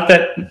evidence. Not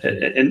that,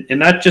 and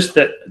not just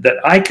that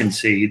I can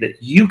see,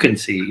 that you can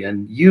see,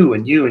 and you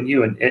and you and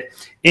you, and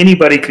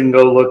anybody can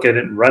go look at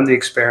it and run the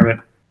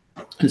experiment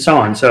and so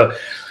on. So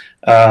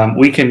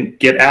we can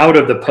get out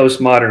of the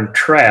postmodern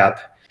trap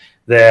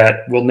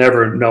that we'll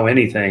never know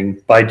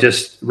anything by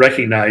just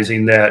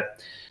recognizing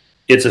that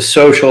it's a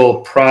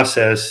social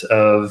process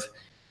of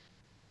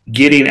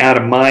getting out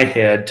of my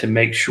head to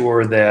make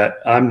sure that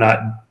I'm not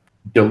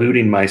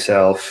deluding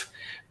myself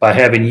by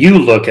having you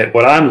look at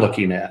what I'm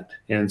looking at.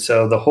 And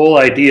so the whole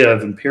idea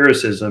of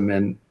empiricism,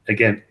 and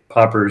again,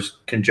 Popper's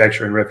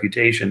conjecture and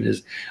refutation,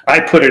 is I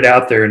put it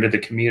out there into the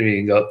community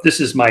and go, this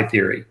is my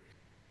theory.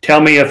 Tell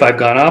me if I've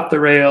gone off the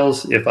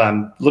rails, if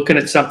I'm looking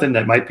at something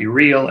that might be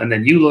real, and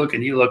then you look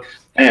and you look.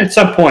 And at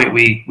some point,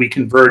 we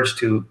converge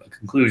to a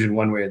conclusion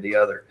one way or the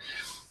other.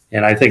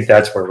 And I think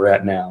that's where we're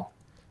at now.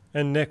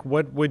 And Nick,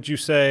 what would you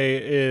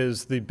say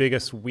is the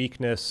biggest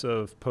weakness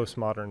of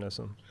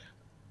postmodernism?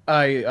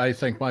 I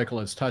think Michael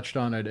has touched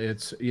on it.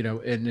 It's,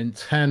 an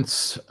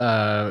intense,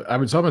 I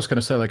was almost going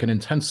to say like an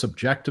intense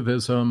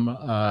subjectivism.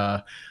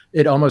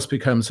 It almost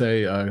becomes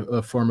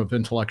a form of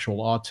intellectual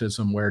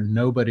autism where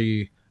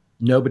nobody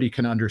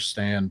can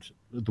understand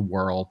the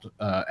world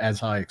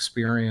as I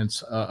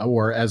experience,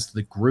 or as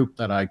the group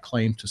that I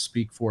claim to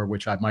speak for,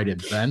 which I might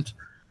invent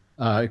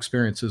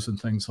experiences and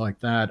things like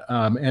that.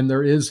 And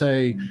there is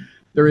a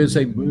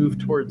move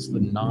towards the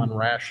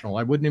non-rational.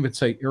 I wouldn't even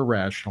say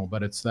irrational,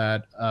 but it's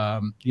that,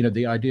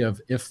 the idea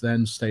of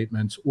if-then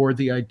statements, or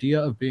the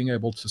idea of being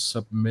able to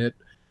submit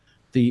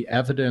the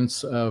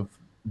evidence of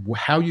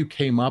how you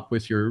came up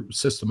with your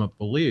system of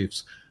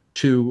beliefs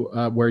to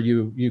where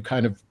you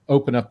kind of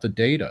open up the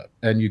data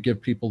and you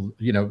give people,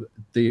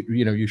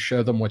 you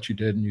show them what you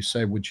did and you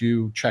say, would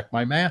you check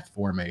my math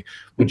for me?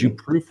 Would you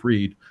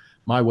proofread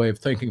my way of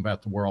thinking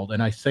about the world?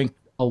 And I think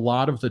a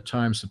lot of the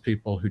times the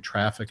people who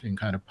traffic in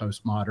kind of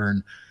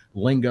postmodern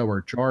lingo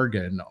or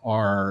jargon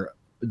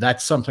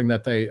that's something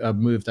that a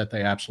move that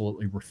they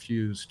absolutely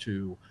refuse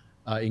to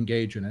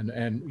engage in.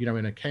 And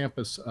in a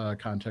campus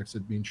context,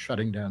 it means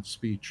shutting down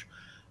speech.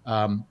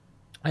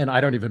 And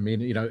I don't even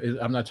mean,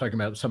 I'm not talking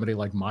about somebody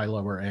like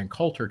Milo or Ann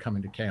Coulter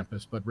coming to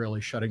campus, but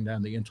really shutting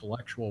down the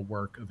intellectual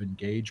work of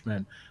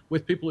engagement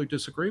with people who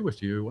disagree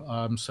with you,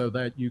 so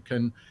that you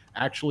can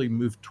actually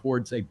move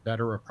towards a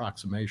better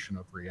approximation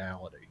of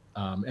reality.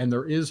 And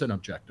there is an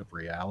objective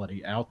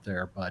reality out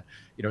there, but,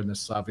 and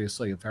this is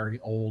obviously a very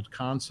old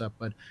concept,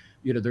 but,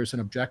 there's an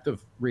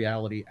objective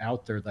reality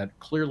out there that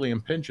clearly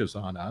impinges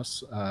on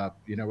us.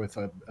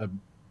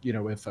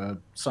 If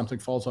something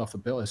falls off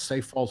a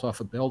safe falls off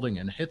a building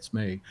and hits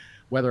me,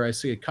 whether I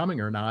see it coming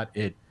or not,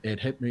 it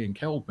hit me and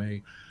killed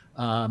me.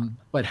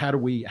 But how do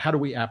we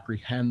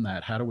apprehend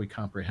that? How do we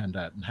comprehend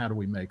that? And how do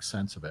we make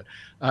sense of it?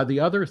 The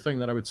other thing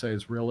that I would say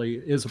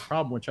is a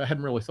problem, which I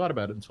hadn't really thought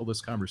about until this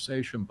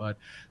conversation, but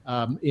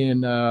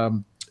in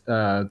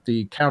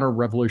the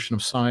Counter-Revolution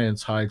of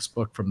Science, Hayek's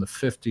book from the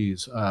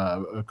 50s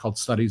called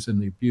Studies in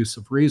the Abuse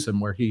of Reason,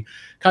 where he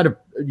kind of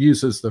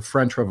uses the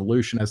French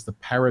Revolution as the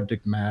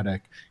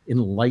paradigmatic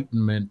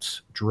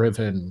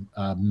Enlightenment-driven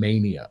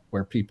mania,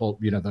 where people,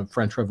 the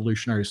French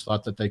revolutionaries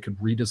thought that they could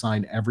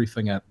redesign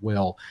everything at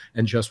will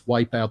and just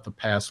wipe out the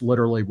past,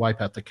 literally wipe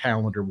out the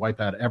calendar,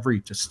 wipe out every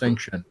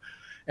distinction,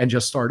 and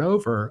just start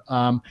over.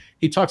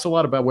 He talks a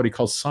lot about what he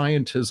calls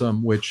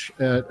scientism, which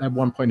at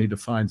one point he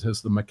defines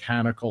as the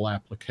mechanical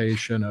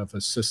application of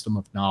a system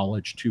of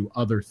knowledge to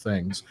other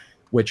things,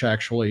 which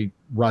actually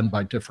run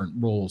by different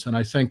rules. And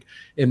I think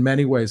in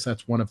many ways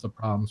that's one of the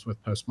problems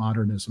with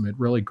postmodernism. It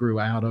really grew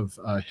out of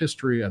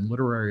history and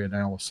literary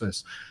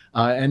analysis,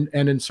 and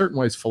in certain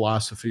ways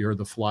philosophy, or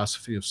the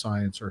philosophy of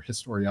science, or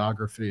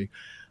historiography,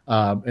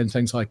 and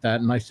things like that.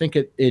 And I think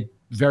it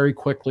very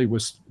quickly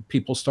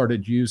people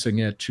started using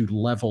it to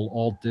level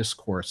all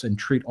discourse and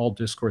treat all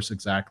discourse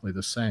exactly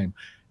the same.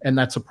 And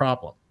that's a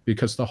problem,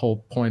 because the whole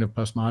point of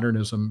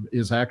postmodernism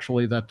is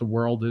actually that the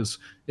world is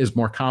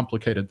more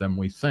complicated than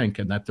we think,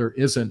 and that there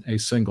isn't a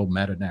single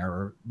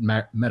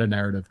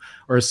meta-narrative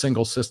or a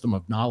single system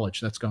of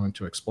knowledge that's going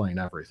to explain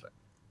everything.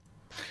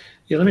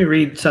 Yeah, let me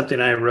read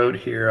something I wrote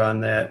here on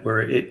that,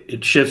 where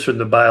it shifts from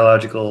the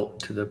biological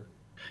to the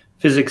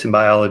physics and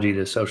biology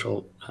to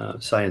social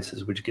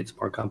sciences, which gets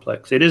more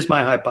complex. It is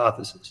my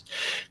hypothesis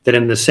that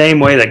in the same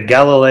way that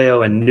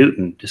Galileo and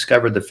Newton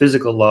discovered the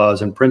physical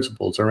laws and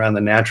principles around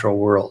the natural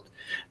world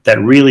that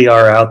really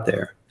are out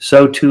there,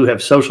 so too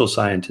have social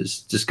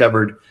scientists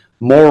discovered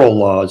moral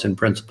laws and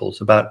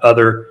principles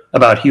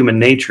about human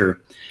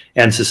nature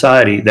and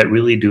society that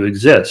really do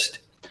exist.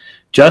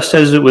 Just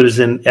as it was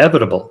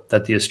inevitable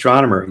that the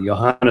astronomer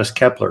Johannes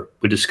Kepler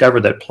would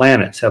discover that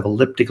planets have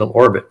elliptical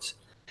orbits,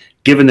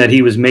 given that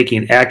he was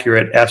making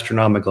accurate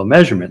astronomical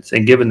measurements,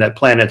 and given that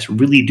planets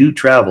really do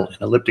travel in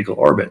elliptical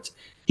orbits,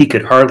 he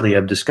could hardly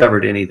have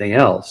discovered anything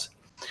else.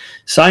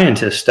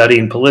 Scientists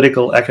studying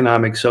political,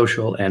 economic,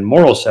 social, and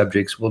moral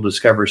subjects will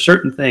discover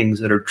certain things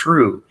that are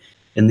true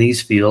in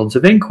these fields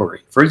of inquiry.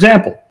 For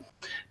example,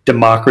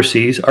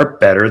 democracies are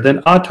better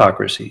than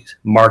autocracies.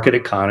 Market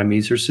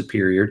economies are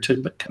superior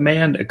to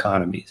command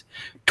economies.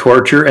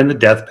 Torture and the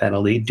death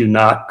penalty do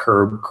not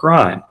curb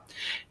crime.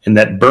 And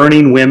that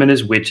burning women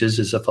as witches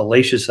is a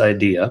fallacious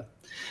idea,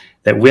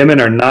 that women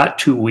are not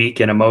too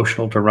weak and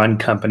emotional to run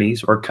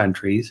companies or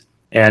countries,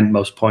 and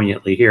most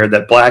poignantly here,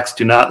 that blacks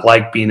do not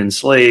like being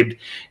enslaved,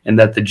 and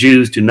that the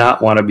Jews do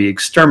not want to be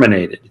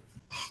exterminated.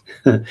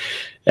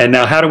 And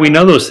now, how do we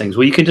know those things?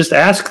 Well, you can just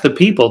ask the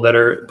people that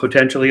are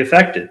potentially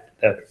affected,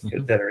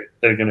 that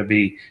are going to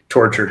be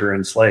tortured or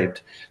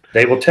enslaved.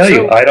 They will tell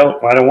you, I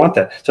don't want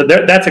that. So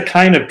that's a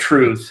kind of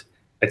truth,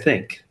 I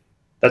think.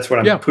 That's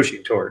what I'm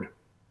pushing toward.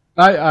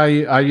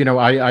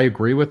 I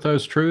agree with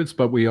those truths,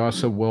 but we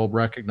also will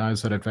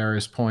recognize that at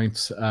various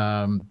points,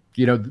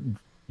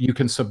 you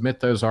can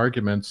submit those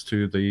arguments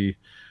to the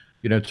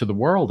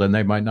world, and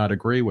they might not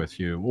agree with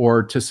you.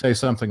 Or to say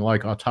something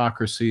like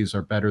autocracies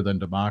are better than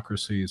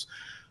democracies,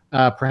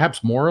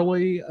 perhaps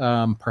morally,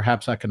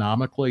 perhaps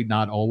economically,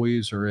 not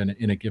always, or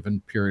in a given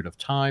period of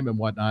time and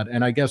whatnot.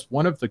 And I guess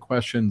one of the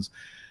questions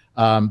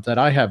that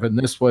I have, and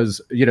this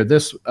was,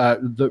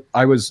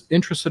 I was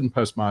interested in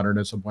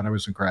postmodernism when I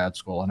was in grad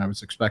school, and I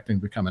was expecting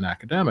to become an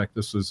academic.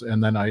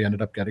 And then I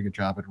ended up getting a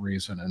job at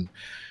Reason, and,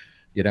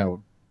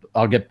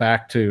 I'll get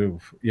back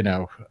to,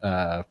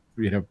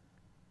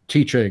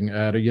 teaching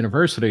at a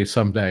university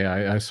someday,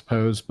 I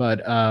suppose.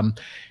 But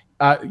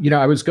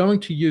I was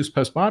going to use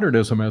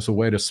postmodernism as a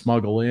way to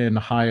smuggle in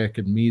Hayek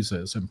and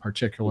Mises in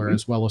particular,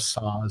 as well as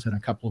Saz and a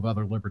couple of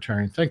other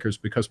libertarian thinkers,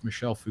 because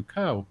Michel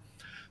Foucault,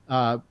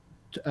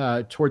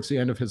 towards the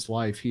end of his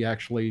life, he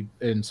actually,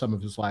 in some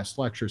of his last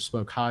lectures,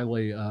 spoke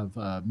highly of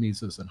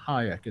Mises and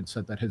Hayek and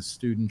said that his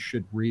students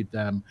should read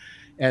them.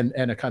 And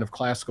a kind of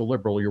classical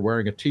liberal, you're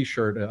wearing a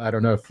T-shirt, I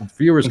don't know if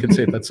viewers can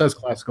see it, that says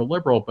classical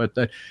liberal, but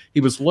that he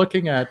was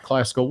looking at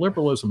classical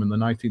liberalism in the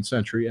 19th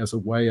century as a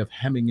way of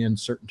hemming in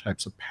certain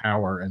types of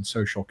power and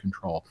social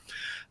control.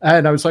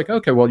 And I was like,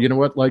 okay, well, you know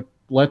what, like,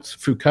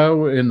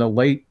 Foucault in the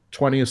late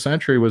 20th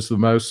century was the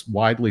most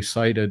widely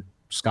cited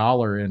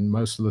scholar in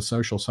most of the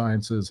social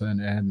sciences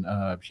and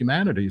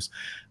humanities.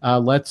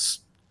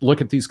 Let's look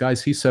at these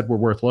guys he said were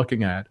worth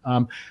looking at.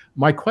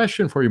 My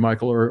question for you,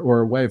 Michael,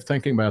 or a way of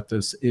thinking about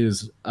this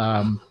is,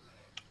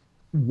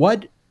 where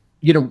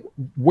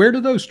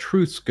do those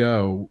truths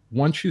go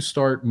once you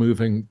start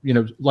moving?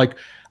 Like,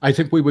 I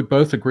think we would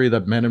both agree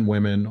that men and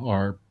women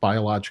are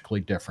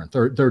biologically different.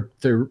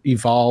 They're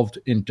evolved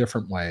in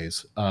different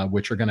ways,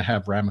 which are going to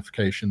have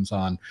ramifications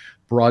on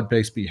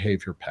broad-based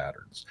behavior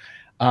patterns.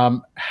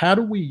 How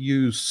do we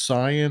use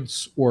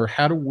science, or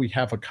how do we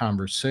have a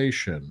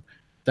conversation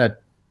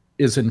that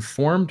is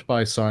informed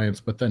by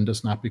science, but then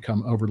does not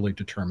become overly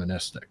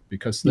deterministic?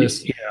 Because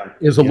this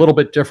is a little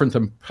bit different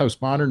than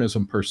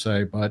postmodernism per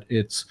se, but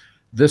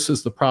this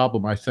is the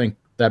problem I think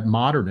that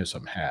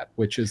modernism had,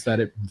 which is that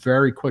it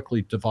very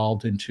quickly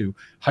devolved into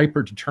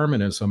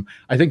hyper-determinism.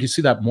 I think you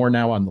see that more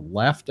now on the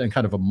left, and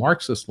kind of a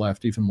Marxist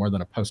left, even more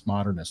than a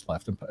postmodernist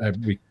left.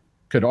 And we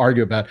could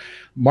argue about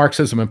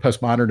Marxism and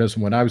postmodernism.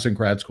 When I was in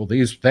grad school,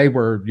 they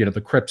were,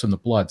 the Crips and the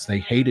Bloods. They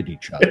hated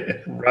each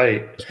other.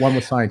 Right. One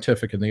was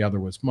scientific and the other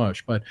was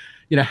mush. But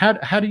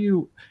how do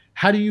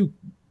you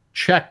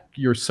check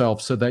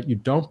yourself so that you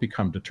don't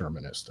become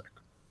deterministic?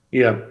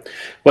 Yeah.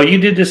 Well, you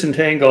did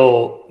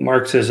disentangle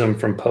Marxism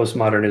from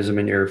postmodernism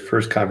in your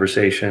first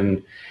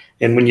conversation.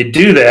 And when you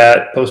do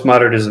that,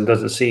 postmodernism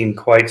doesn't seem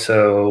quite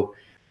so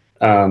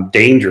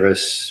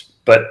dangerous.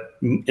 But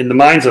in the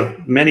minds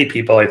of many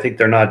people, I think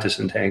they're not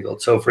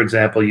disentangled. So, for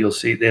example, you'll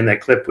see in that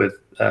clip with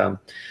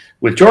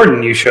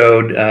Jordan, you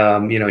showed,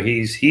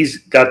 he's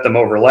got them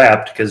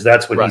overlapped because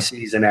that's what he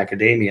sees in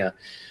academia,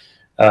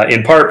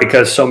 in part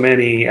because so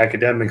many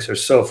academics are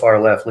so far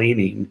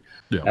left-leaning.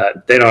 Yeah.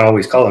 They don't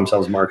always call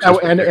themselves Marxists.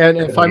 And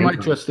if I might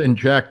just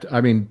inject,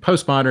 I mean,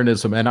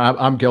 postmodernism, and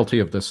I'm guilty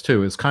of this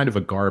too, is kind of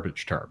a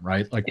garbage term,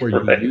 right? Like where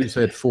you use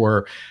it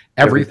for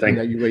everything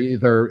that you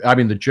either, I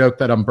mean, the joke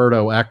that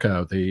Umberto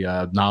Eco,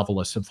 the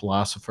novelist and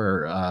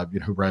philosopher,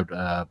 who wrote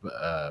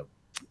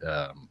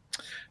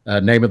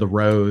Name of the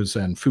Rose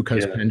and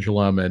Foucault's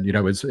Pendulum, and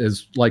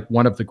is like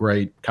one of the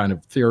great kind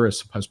of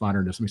theorists of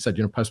postmodernism. He said,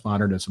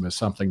 postmodernism is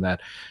something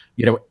that,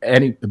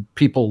 any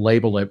people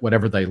label it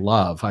whatever they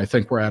love. I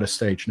think we're at a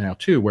stage now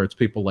too where it's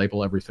people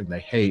label everything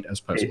they hate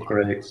as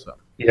postmodern. Right. So.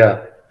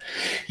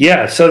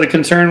 Yeah. So the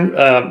concern,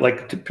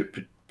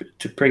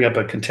 to bring up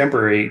a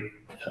contemporary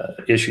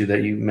issue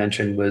that you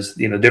mentioned was,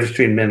 the difference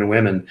between men and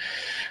women.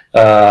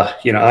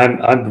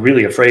 I'm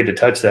really afraid to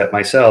touch that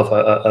myself,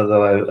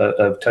 although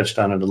I've touched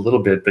on it a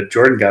little bit. But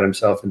Jordan got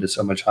himself into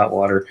so much hot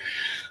water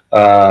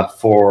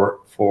for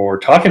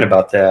talking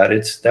about that.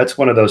 That's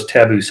one of those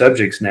taboo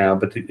subjects now.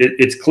 But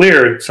it's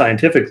clear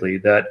scientifically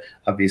that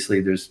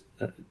obviously there's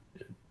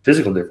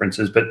physical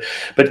differences, but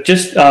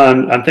just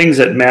on things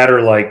that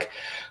matter, like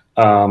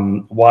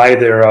why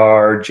there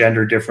are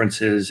gender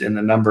differences in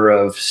the number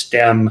of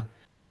STEM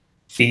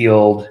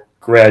field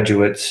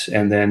graduates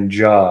and then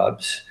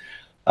jobs.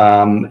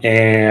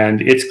 And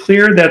it's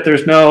clear that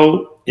there's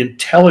no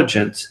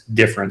intelligence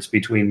difference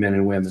between men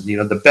and women.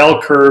 The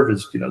bell curve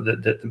is,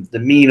 the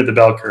mean of the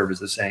bell curve is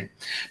the same.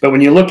 But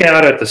when you look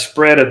out at the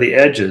spread of the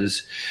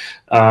edges,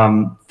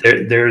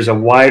 there's a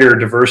wider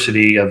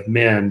diversity of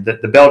men.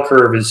 The bell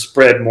curve is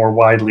spread more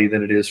widely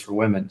than it is for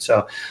women.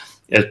 So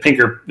as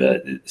Pinker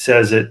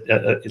says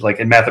it, like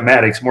in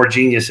mathematics, more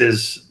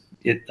geniuses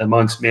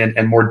amongst men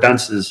and more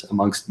dunces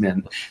amongst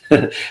men.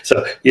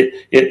 So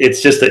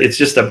it's just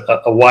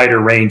a wider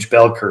range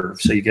bell curve.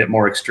 So you get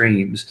more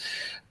extremes.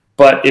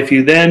 But if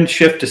you then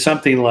shift to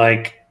something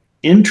like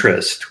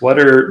interest, what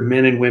are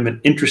men and women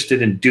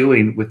interested in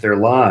doing with their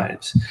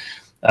lives?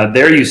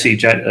 There you see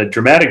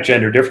dramatic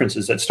gender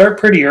differences that start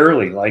pretty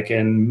early, like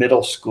in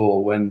middle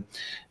school and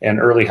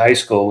early high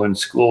school, when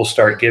schools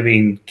start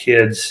giving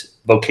kids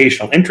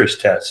vocational interest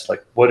tests,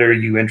 like what are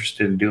you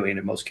interested in doing?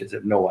 And most kids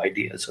have no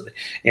idea, so they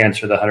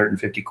answer the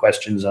 150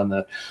 questions on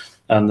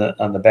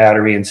the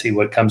battery and see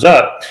what comes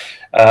up.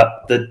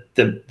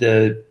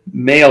 The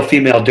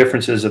male-female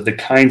differences of the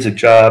kinds of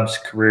jobs,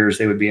 careers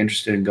they would be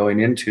interested in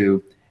going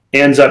into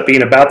ends up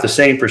being about the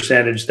same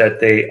percentage that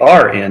they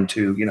are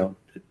into,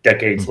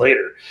 decades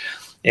later.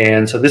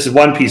 And so this is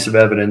one piece of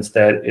evidence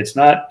that it's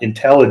not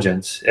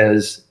intelligence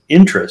as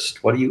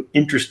interest. What are you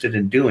interested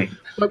in doing?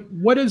 But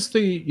what is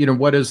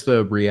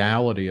the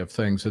reality of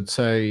things that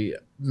say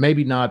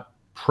maybe not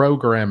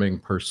programming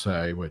per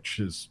se, which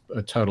is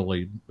a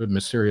totally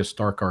mysterious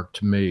dark art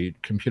to me,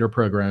 computer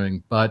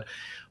programming. But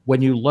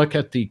when you look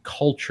at the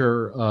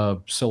culture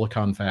of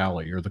Silicon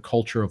Valley, or the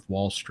culture of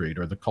Wall Street,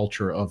 or the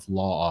culture of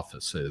law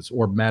offices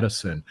or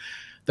medicine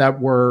that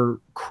were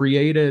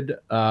created,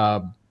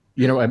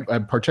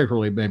 and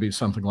particularly maybe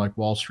something like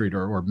Wall Street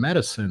or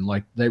medicine,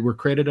 like they were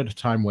created at a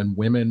time when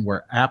women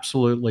were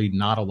absolutely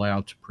not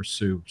allowed to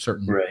pursue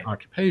certain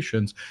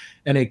occupations,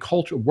 and a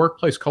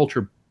workplace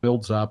culture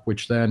builds up,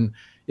 which then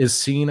is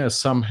seen as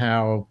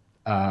somehow,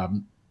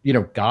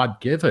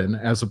 God-given,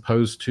 as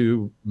opposed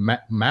to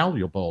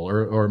malleable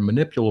or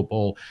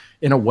manipulable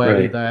in a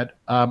way that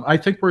I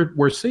think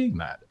we're seeing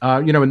that.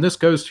 And this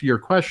goes to your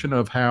question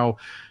of how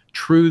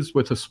truths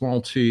with a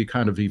small t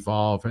kind of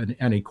evolve,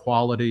 and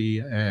equality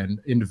and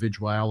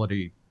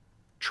individuality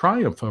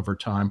triumph over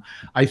time.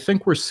 I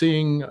think we're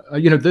seeing,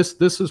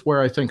 this is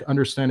where I think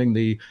understanding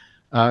the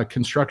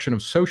construction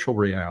of social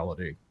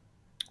reality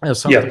as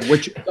something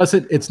which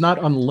it's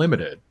not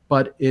unlimited,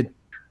 but it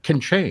can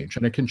change,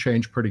 and it can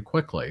change pretty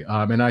quickly.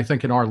 And I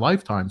think in our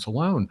lifetimes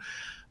alone,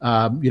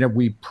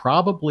 we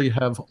probably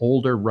have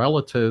older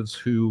relatives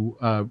who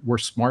were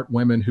smart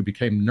women who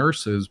became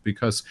nurses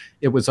because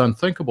it was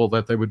unthinkable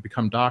that they would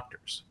become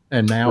doctors,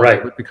 and now they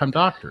would become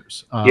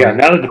doctors. Now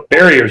that the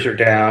barriers are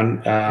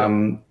down,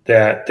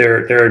 that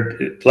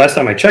there. Last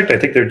time I checked, I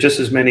think there are just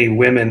as many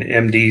women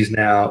MDs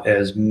now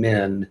as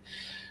men.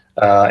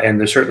 And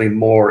there's certainly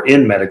more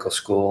in medical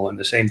school, and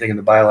the same thing in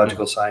the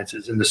biological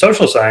sciences. In the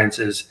social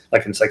sciences,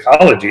 like in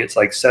psychology, it's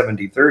like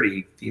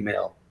 70-30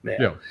 female,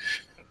 male.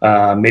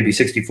 Maybe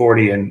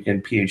 60-40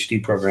 in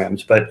PhD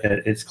programs, but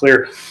it's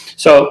clear.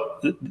 So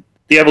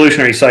the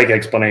evolutionary psych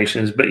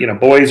explanations, but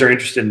boys are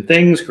interested in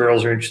things,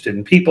 girls are interested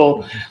in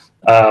people.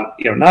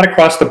 Not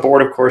across the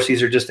board, of course.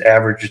 These are just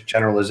average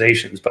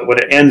generalizations. But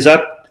what it ends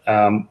up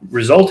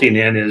resulting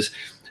in is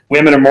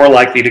women are more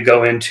likely to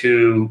go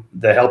into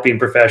the helping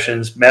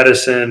professions,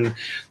 medicine,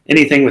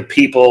 anything with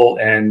people,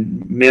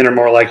 and men are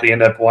more likely to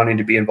end up wanting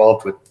to be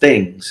involved with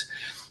things.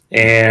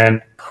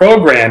 And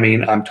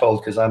programming, I'm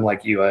told, because I'm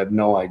like you, I have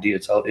no idea.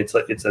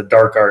 It's a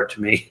dark art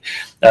to me.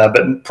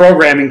 But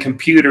programming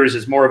computers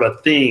is more of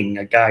a thing,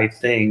 a guy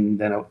thing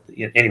than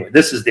anyway.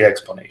 This is the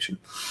explanation.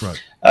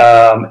 Right.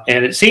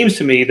 And it seems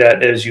to me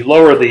that as you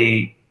lower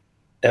the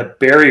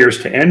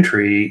barriers to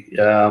entry,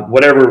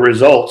 whatever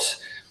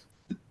results,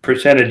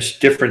 percentage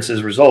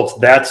differences results,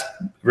 that's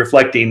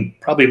reflecting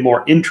probably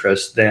more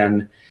interest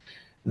than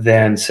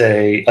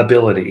say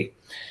ability.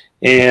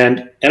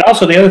 And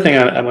also the other thing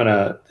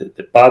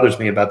that bothers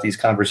me about these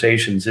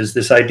conversations is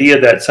this idea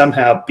that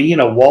somehow being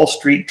a Wall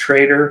Street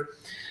trader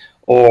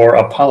or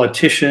a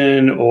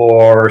politician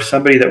or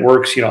somebody that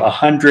works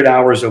 100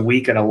 hours a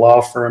week in a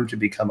law firm to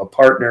become a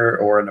partner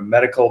or in a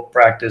medical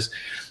practice,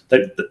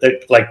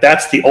 that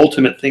that's the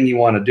ultimate thing you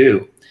want to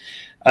do.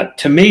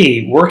 To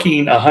me,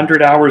 working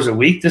 100 hours a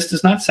week, this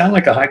does not sound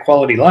like a high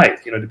quality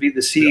life. To be the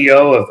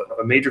CEO of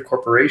a major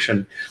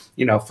corporation,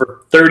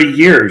 for 30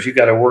 years, you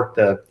got to work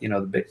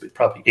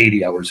probably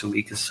 80 hours a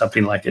week is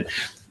something like it.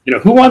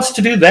 Who wants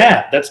to do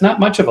that? That's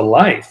not much of a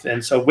life.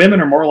 And so women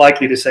are more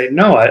likely to say,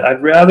 no,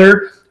 I'd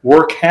rather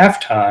work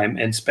half time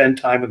and spend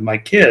time with my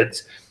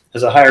kids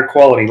as a higher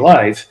quality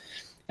life.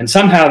 And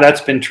somehow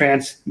that's been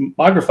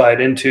transmogrified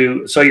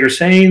into, so you're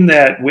saying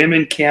that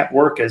women can't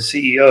work as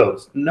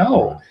CEOs?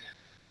 No.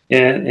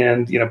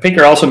 And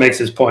Pinker also makes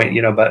this point,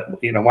 but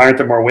why aren't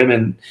there more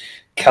women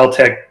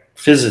Caltech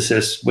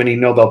physicists winning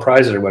Nobel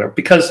Prizes or whatever?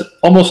 Because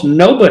almost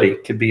nobody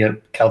could be a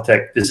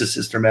Caltech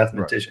physicist or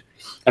mathematician.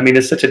 Right. I mean,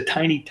 it's such a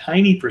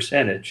tiny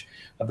percentage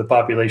of the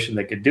population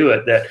that could do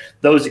it, that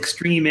those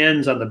extreme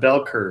ends on the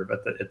bell curve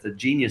at the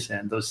genius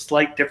end, those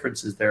slight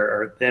differences there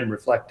are then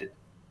reflected.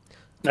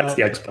 That's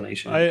the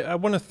explanation. I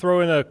want to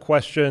throw in a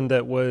question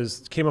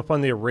that came up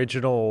on the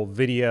original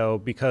video,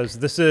 because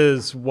this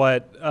is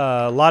what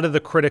a lot of the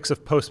critics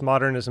of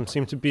postmodernism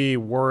seem to be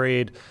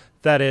worried,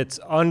 that it's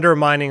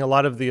undermining a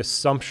lot of the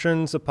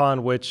assumptions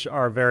upon which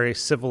our very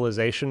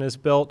civilization is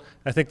built.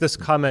 I think this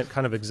comment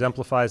kind of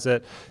exemplifies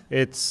it.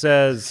 It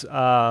says,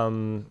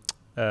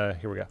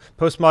 here we go.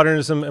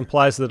 Postmodernism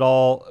implies that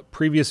all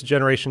previous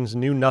generations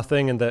knew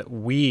nothing and that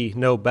we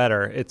know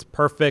better. It's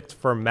perfect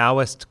for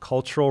Maoist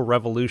cultural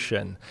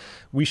revolution.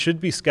 We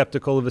should be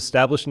skeptical of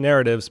established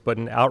narratives, but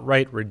an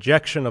outright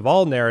rejection of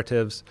all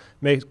narratives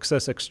makes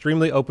us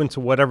extremely open to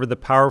whatever the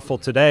powerful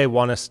today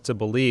want us to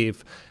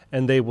believe,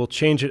 and they will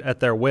change it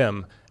at their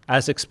whim.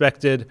 As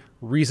expected,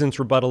 reason's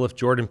rebuttal of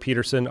Jordan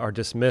Peterson are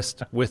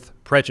dismissed with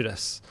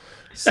prejudice.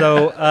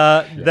 So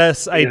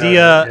this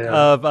idea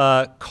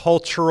of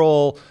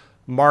cultural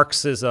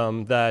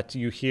Marxism that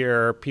you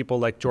hear people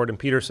like Jordan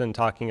Peterson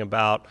talking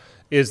about,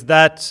 is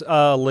that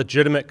a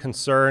legitimate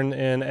concern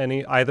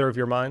in either of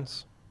your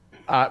minds?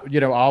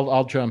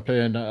 I'll jump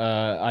in.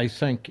 I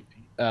think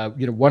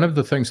one of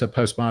the things that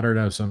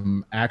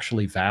postmodernism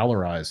actually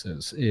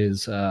valorizes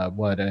is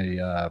what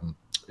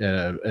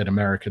an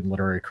American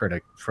literary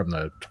critic from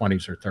the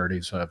 20s or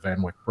 30s,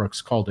 Van Wyck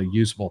Brooks, called a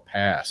usable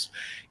past.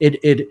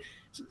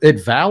 it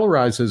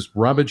valorizes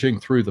rummaging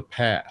through the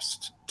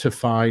past to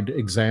find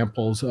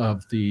examples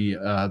of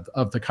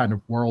the kind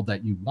of world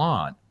that you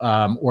want,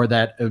 or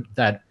that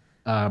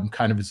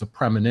kind of is a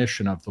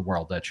premonition of the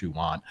world that you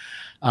want,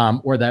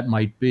 or that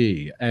might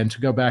be, and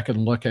to go back and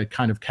look at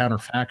kind of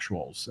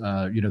counterfactuals,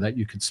 that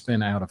you could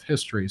spin out of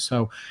history.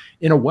 So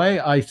in a way,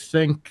 I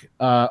think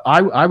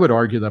I would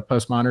argue that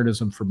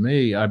postmodernism, for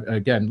me,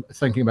 again,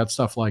 thinking about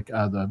stuff like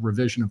the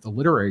revision of the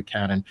literary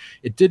canon,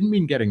 it didn't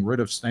mean getting rid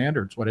of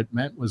standards. What it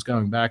meant was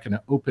going back and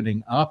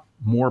opening up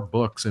more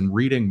books and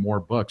reading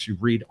more books. You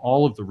read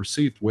all of the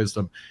received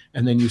wisdom,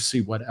 and then you see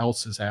what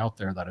else is out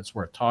there that it's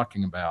worth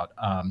talking about.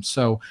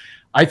 So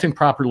I think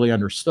properly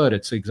understood,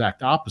 it's the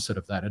exact opposite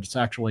of that. It's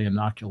actually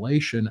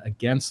inoculation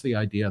against the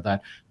idea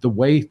that the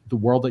way the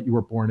world that you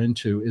were born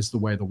into is the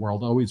way the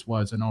world always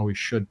was and always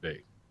should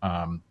be.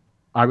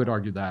 I would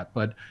argue that,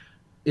 but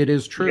it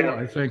is true. Yeah.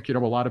 I think, a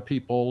lot of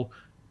people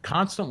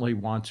constantly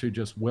want to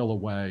just will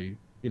away,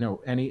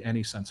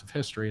 any sense of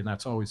history, and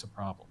that's always a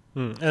problem.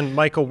 And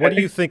Michael, what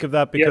do you think of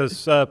that?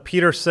 Because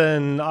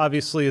Peterson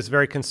obviously is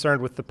very concerned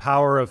with the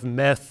power of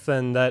myth,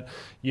 and that,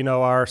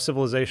 our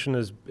civilization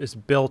is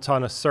built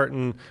on a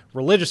certain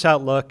religious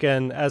outlook.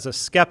 And as a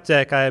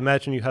skeptic, I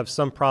imagine you have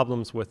some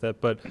problems with it.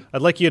 But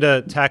I'd like you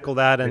to tackle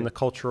that and the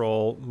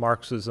cultural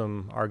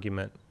Marxism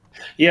argument.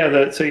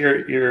 Yeah, so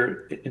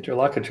your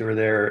interlocutor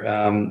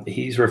there,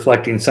 he's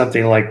reflecting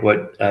something like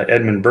what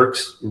Edmund Burke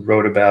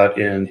wrote about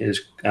in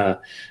his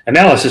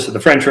analysis of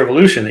the French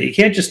Revolution, that you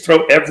can't just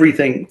throw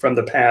everything from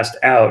the past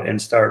out and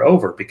start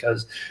over,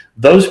 because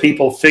those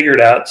people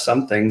figured out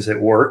some things that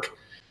work,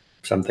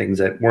 some things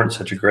that weren't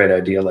such a great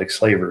idea, like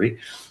slavery,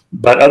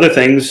 but other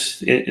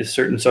things,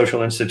 certain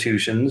social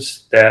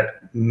institutions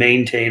that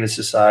maintain a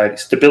society,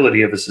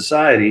 stability of a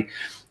society.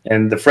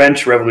 And the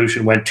French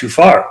Revolution went too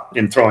far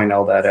in throwing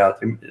all that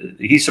out.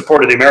 He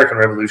supported the American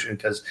Revolution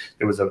because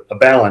there was a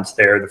balance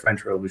there. The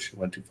French Revolution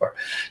went too far.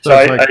 So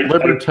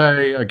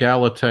liberté,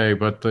 égalité,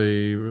 but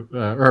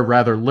or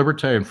rather,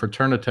 liberté and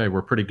fraternité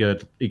were pretty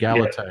good.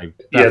 Égalité,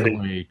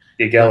 definitely.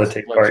 The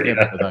égalité part. Yeah.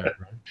 That, right?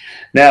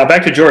 Now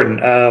back to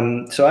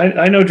Jordan. So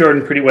I know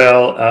Jordan pretty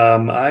well.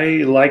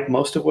 I like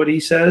most of what he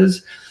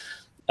says.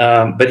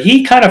 But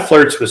he kind of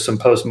flirts with some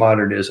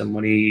postmodernism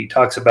when he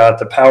talks about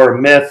the power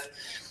of myth.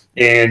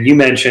 And you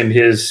mentioned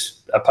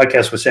his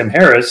podcast with Sam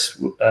Harris,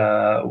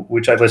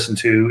 which I listened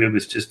to. It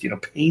was just,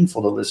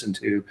 painful to listen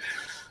to.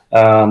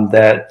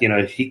 That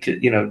he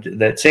could,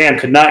 that Sam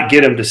could not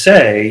get him to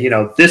say,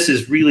 this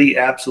is really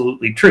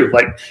absolutely true.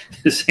 Like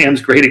Sam's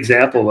great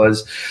example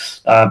was,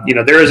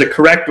 there is a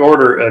correct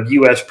order of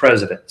U.S.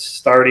 presidents,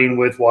 starting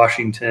with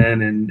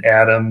Washington and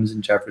Adams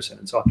and Jefferson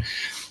and so on.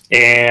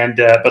 And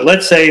but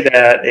let's say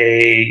that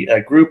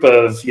a group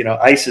of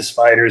ISIS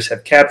fighters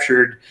have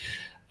captured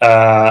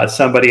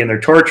somebody and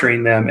they're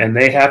torturing them, and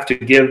they have to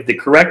give the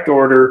correct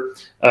order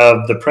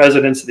of the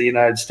presidents of the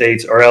United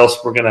States, or else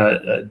we're going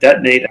to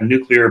detonate a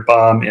nuclear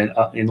bomb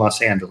in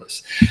Los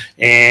Angeles.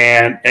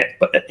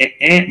 But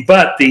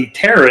the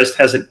terrorist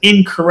has an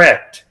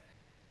incorrect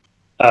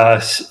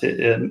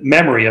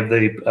memory of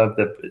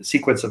the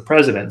sequence of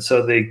presidents.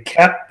 So the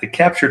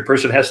captured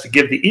person has to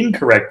give the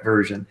incorrect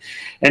version.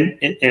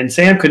 And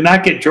Sam could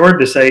not get Jordan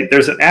to say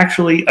there's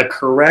actually a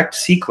correct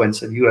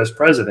sequence of U.S.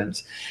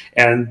 presidents,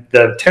 and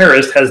the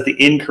terrorist has the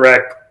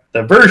incorrect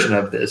version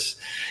of this.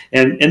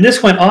 And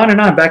this went on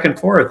and on, back and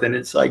forth. And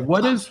it's like,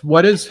 what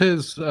is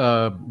his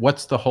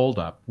what's the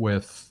holdup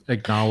with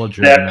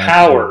acknowledging that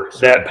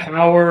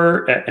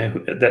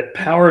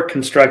power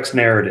constructs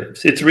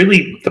narratives? It's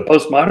really the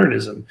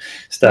postmodernism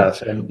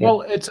stuff. And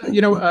well, it's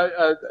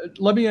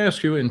let me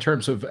ask you, in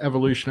terms of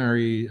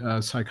evolutionary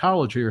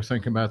psychology, or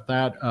thinking about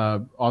that,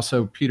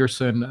 also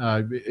Peterson,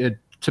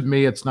 to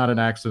me it's not an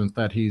accident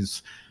that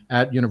he's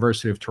at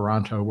University of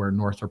Toronto, where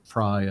Northrop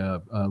Frye, a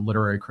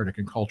literary critic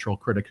and cultural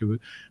critic who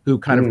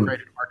kind of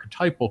created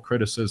archetypal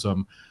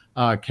criticism,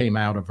 came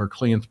out of, or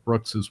Cleanth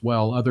Brooks as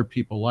well. Other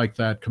people like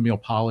that. Camille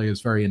Paglia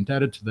is very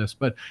indebted to this.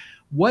 But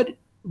what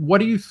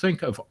do you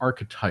think of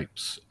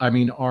archetypes? I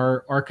mean,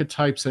 are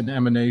archetypes an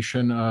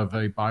emanation of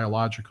an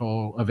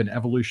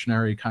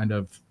evolutionary kind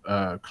of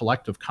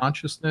collective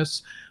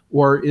consciousness?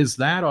 Or is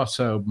that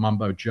also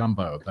mumbo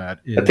jumbo? I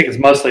think it's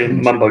mostly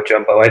mumbo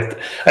jumbo. I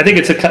think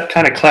it's a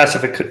kind of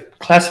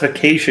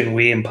classification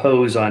we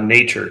impose on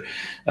nature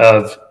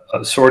of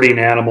sorting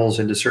animals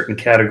into certain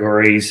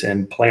categories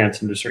and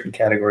plants into certain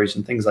categories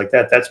and things like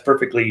that. That's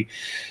perfectly,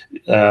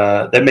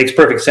 that makes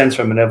perfect sense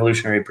from an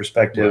evolutionary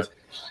perspective.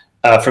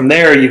 Right. From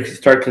there, you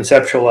start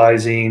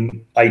conceptualizing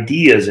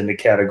ideas into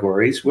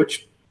categories,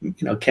 which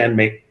can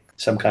make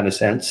some kind of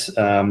sense.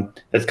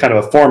 That's kind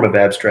of a form of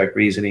abstract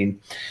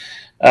reasoning.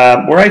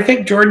 Where I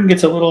think Jordan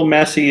gets a little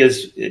messy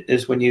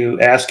is when you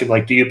ask him,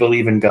 like, do you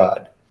believe in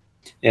God?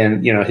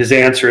 And his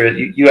answer,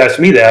 you ask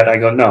me that, I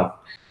go no.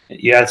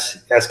 You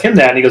ask him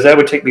that, and he goes, that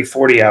would take me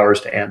 40 hours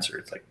to answer.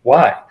 It's like,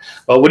 why?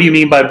 Well, what do you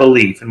mean by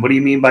belief? And what do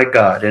you mean by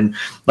God? And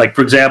like,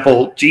 for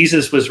example,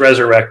 Jesus was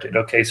resurrected.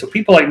 Okay, so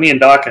people like me and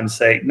Dawkins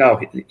say,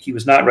 no, he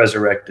was not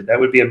resurrected. That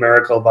would be a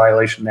miracle,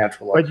 violation of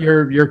natural law. But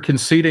you're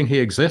conceding he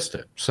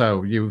existed.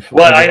 So you.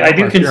 Well, I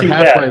do concede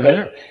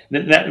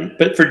that.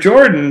 But for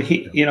Jordan,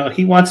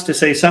 he wants to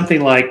say something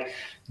like,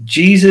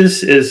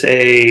 Jesus is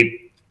a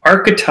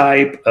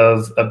archetype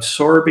of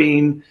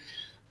absorbing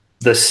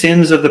the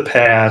sins of the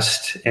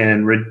past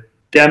and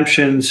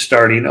redemption,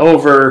 starting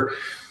over.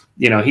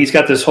 He's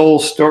got this whole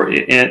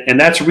story, and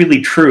that's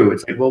really true.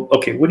 It's like, well,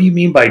 okay, what do you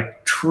mean by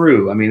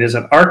true? I mean, as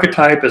an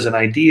archetype, as an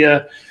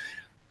idea,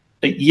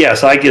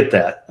 yes, I get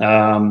that.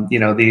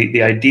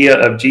 The idea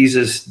of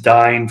Jesus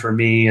dying for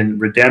me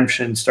and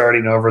redemption,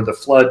 starting over, the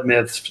flood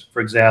myths,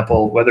 for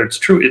example, whether it's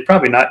true, it's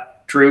probably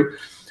not true,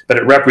 but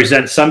it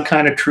represents some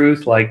kind of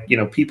truth, like,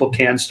 people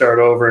can start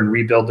over and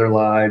rebuild their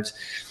lives.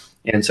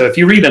 And so if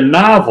you read a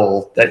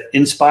novel that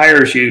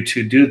inspires you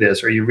to do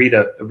this, or you read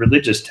a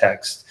religious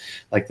text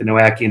like the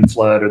Noachian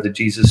flood or the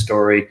Jesus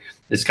story,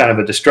 it's kind of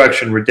a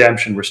destruction,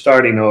 redemption, we're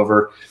starting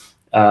over.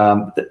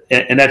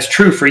 And that's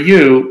true for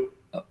you.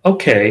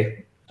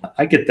 Okay,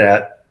 I get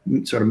that,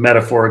 sort of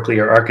metaphorically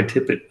or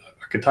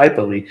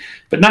archetypally,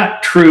 but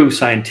not true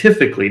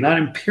scientifically, not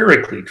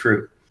empirically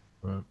true.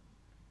 Right.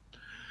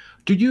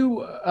 Do you,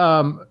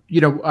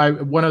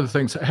 one of the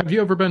things, have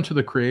you ever been to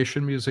the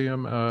Creation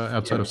Museum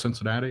outside of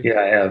Cincinnati? Yeah,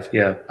 I have,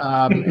 yeah.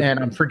 And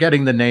I'm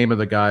forgetting the name of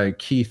the guy,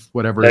 Keith,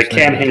 whatever his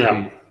name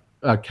is.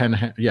 Ken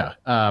Ham, yeah.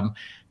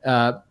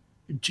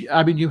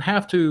 I mean, you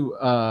have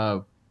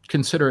to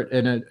consider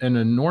it an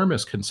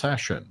enormous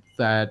concession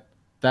that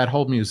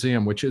whole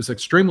museum, which is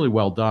extremely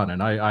well done,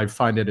 and I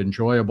find it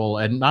enjoyable,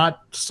 and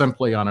not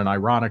simply on an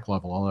ironic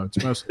level, although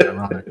it's mostly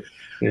ironic,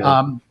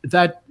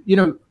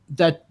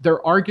 that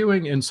they're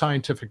arguing in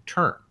scientific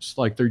terms,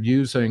 like they're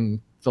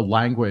using the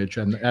language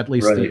and at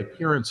least the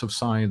appearance of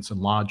science and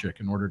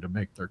logic in order to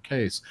make their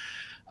case.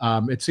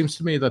 It seems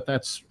to me that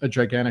that's a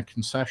gigantic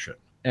concession.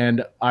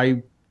 And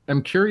I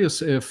am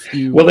curious if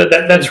you... Well,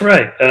 that's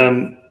right.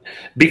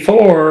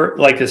 Before,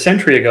 like a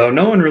century ago,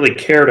 no one really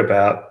cared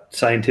about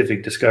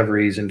scientific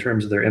discoveries in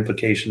terms of their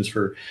implications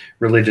for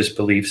religious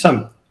beliefs.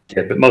 Some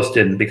did, but most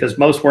didn't, because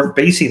most weren't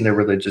basing their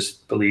religious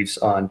beliefs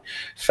on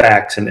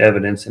facts and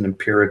evidence and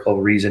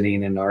empirical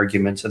reasoning and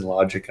arguments and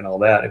logic and all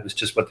that. It was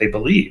just what they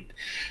believed.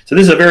 So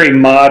this is a very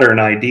modern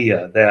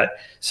idea that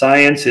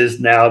science is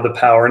now the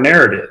power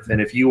narrative. And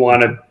if you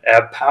want to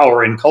have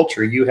power in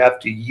culture, you have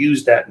to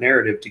use that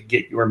narrative to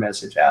get your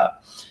message out.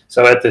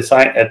 So at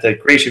the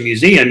Creation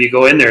Museum, you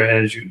go in there,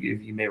 and as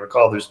you may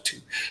recall, there's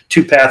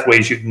two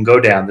pathways you can go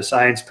down. The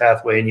science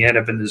pathway, and you end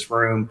up in this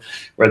room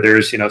where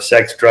there's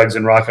sex, drugs,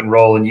 and rock and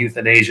roll, and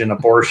euthanasia and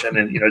abortion,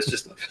 and it's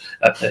just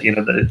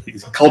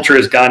the culture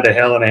has gone to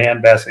hell in a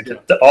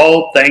handbasket,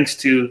 all thanks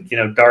to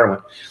Darwin.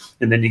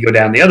 And then you go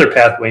down the other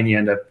pathway, and you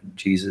end up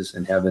Jesus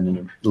and heaven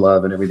and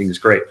love, and everything is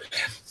great.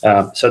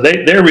 So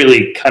they're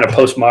really kind of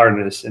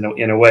postmodernists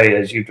in a way,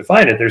 as you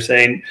define it. They're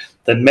saying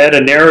the meta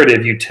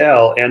narrative you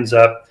tell ends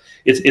up.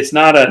 It's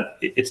not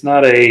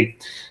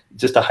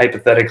just a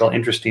hypothetical,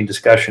 interesting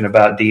discussion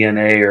about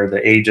DNA or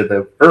the age of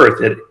the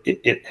Earth.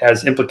 It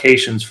has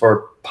implications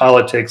for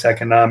politics,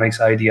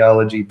 economics,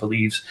 ideology,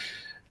 beliefs,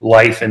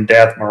 life and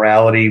death,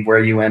 morality,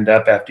 where you end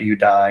up after you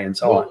die, and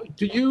so on.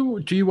 Do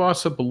you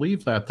also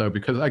believe that, though?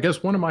 Because I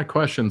guess one of my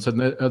questions, and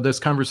this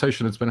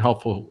conversation has been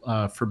helpful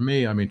for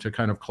me, I mean, to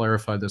kind of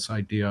clarify this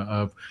idea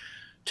of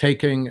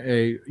taking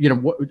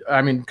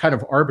kind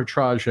of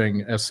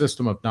arbitraging a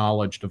system of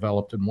knowledge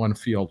developed in one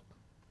field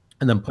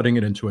and then putting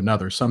it into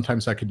another.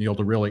 Sometimes that can yield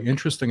a really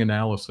interesting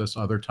analysis.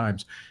 Other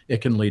times it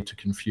can lead to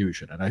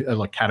confusion, and I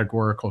like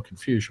categorical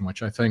confusion,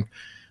 which I think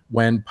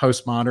when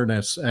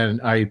postmodernists,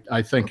 and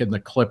I think in the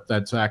clip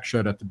that Zach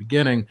showed at the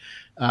beginning,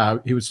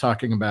 he was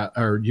talking about,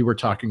 or you were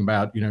talking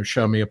about,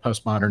 show me a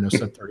postmodernist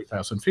at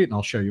 30,000 feet and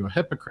I'll show you a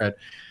hypocrite.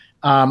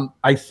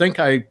 I think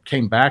I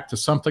came back to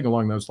something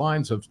along those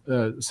lines of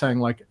saying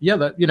like, yeah,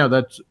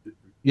 that's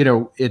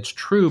it's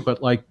true,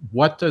 but like,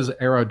 what does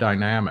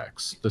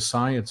aerodynamics, the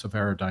science of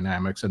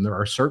aerodynamics, and there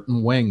are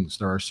certain wings,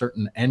 there are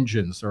certain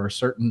engines, there are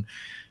certain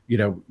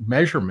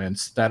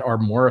measurements that are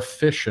more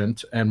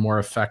efficient and more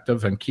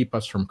effective and keep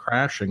us from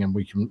crashing, and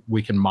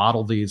we can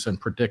model these and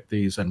predict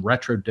these and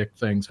retrodict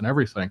things and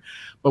everything.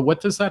 But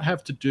what does that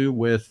have to do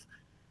with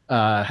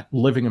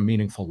living a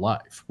meaningful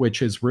life,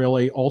 which is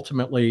really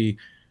ultimately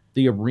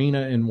the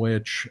arena in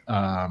which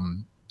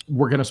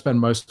we're going to spend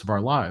most of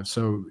our lives?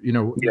 So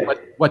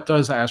what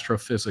does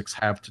astrophysics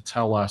have to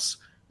tell us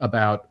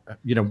about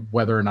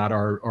whether or not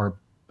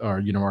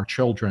our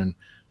children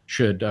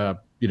should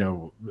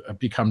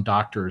become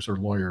doctors or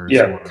lawyers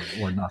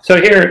or not?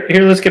 So here,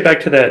 let's get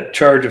back to that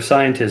charge of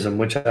scientism,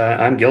 which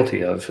I'm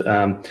guilty of.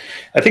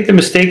 I think the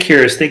mistake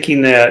here is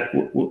thinking that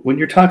when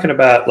you're talking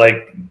about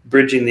like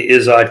bridging the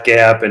is-ought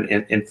gap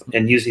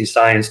and using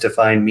science to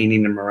find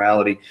meaning and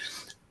morality,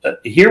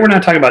 here we're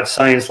not talking about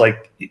science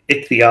like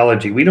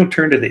ichthyology. We don't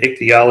turn to the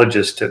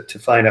ichthyologist to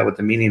find out what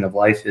the meaning of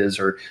life is,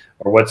 or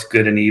what's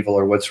good and evil,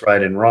 or what's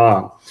right and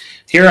wrong.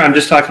 Here I'm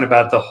just talking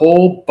about the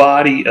whole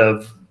body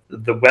of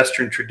the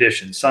Western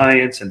tradition,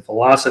 science and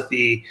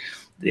philosophy,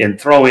 and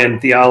throw in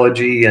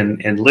theology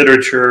and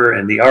literature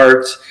and the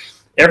arts,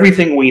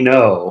 everything we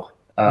know.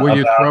 Will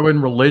you throw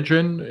in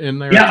religion in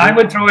there? Yeah, I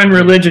would throw in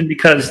religion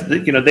because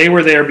they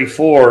were there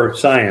before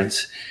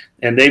science,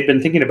 and they've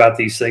been thinking about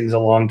these things a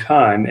long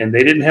time, and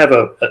they didn't have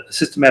a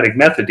systematic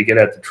method to get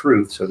at the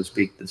truth, so to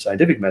speak, the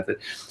scientific method.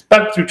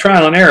 But through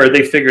trial and error,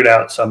 they figured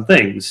out some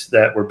things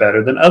that were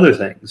better than other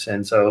things,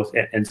 and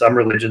some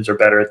religions are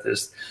better at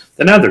this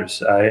than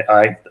others.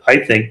 I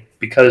think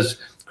because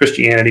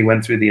Christianity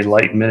went through the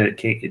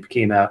Enlightenment, it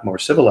became out more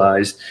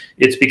civilized.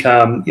 It's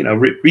become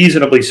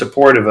reasonably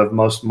supportive of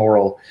most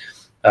moral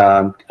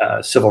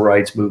civil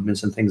rights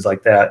movements and things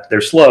like that.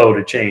 They're slow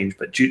to change,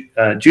 but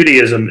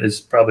Judaism is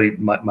probably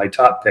my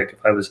top pick.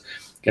 If I was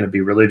going to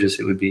be religious,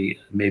 it would be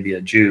maybe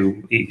a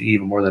Jew,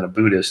 even more than a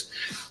Buddhist.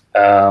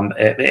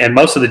 And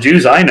most of the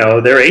Jews I know,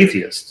 they're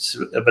atheists,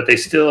 but they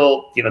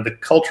still, the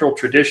cultural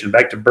tradition,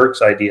 back to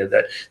Burke's idea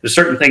that there's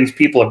certain things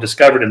people have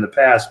discovered in the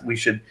past we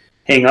should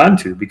hang on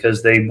to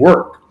because they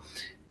work.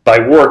 By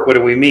work, what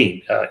do we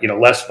mean?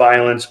 Less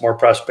violence, more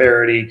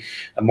prosperity,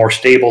 a more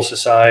stable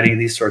society,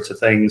 these sorts of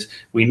things.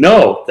 We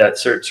know that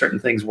certain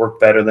things work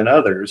better than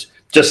others,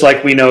 just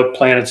like we know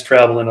planets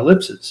travel in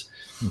ellipses.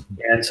 Mm-hmm.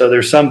 And so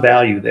there's some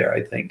value there,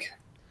 I think.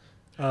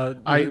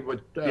 I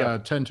would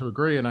tend to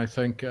agree, and I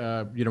think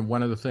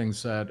one of the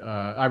things that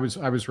I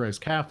was raised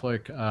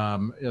Catholic,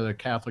 the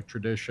Catholic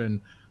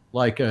tradition,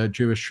 like a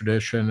Jewish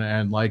tradition,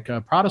 and like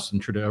a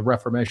Protestant tradition, a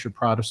Reformation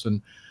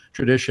Protestant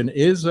tradition,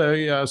 is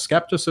a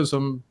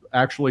skepticism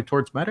actually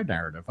towards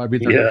meta-narrative. I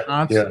mean, they're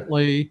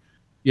constantly,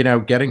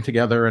 getting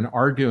together and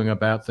arguing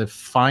about the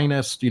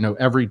finest,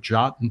 every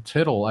jot and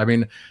tittle. I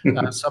mean,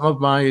 some of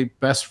my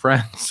best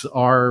friends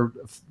are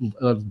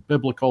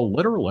biblical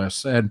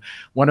literalists, and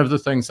one of the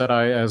things that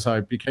as I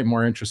became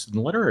more interested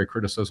in literary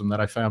criticism,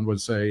 that I found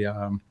was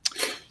a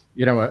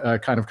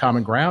kind of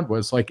common ground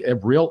was like a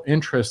real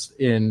interest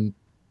in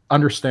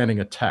understanding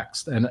a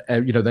text. And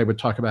they would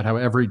talk about how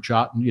every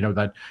jot,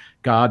 that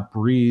God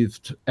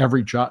breathed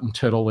every jot and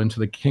tittle into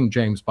the King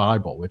James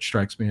Bible, which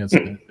strikes me as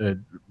a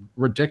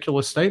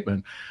ridiculous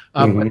statement.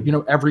 But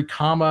every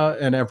comma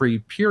and every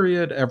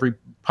period, every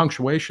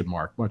punctuation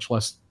mark, much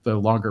less the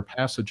longer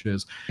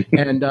passages.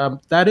 And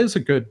that is a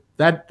good,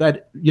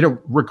 that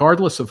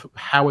regardless of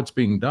how it's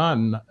being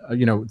done,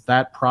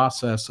 that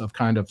process of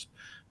kind of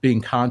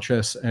being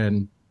conscious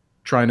and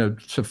trying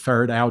to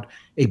ferret out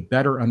a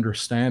better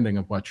understanding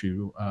of what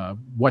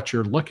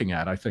you're looking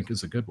at, I think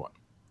is a good one.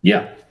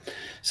 Yeah.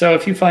 So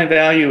if you find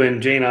value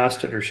in Jane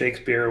Austen or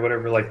Shakespeare or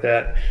whatever like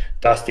that,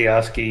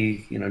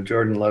 Dostoevsky,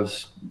 Jordan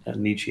loves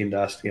Nietzsche and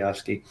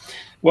Dostoevsky.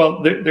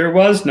 Well, there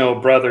was no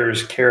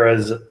brothers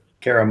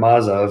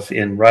Karamazov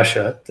in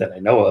Russia that I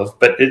know of,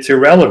 but it's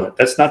irrelevant.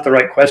 That's not the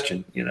right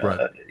question.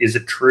 Right. Is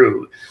it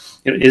true?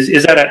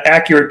 Is that an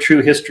accurate,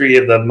 true history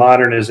of the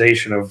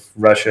modernization of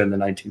Russia in the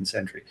 19th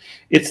century?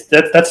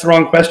 That's the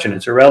wrong question.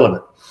 It's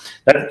irrelevant.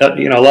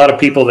 A lot of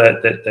people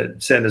that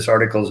send us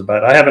articles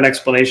about, I have an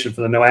explanation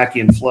for the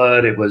Noachian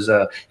flood. It was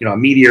a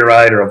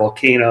meteorite or a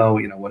volcano,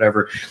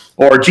 whatever.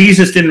 Or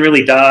Jesus didn't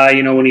really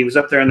die. When he was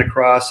up there on the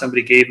cross,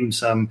 somebody gave him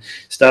some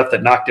stuff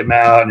that knocked him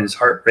out, and his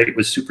heart rate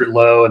was super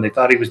low, and they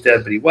thought he was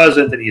dead, but he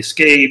wasn't. Then he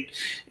escaped,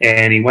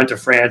 and he went to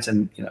France,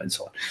 and and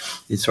so on.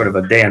 It's sort of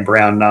a Dan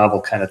Brown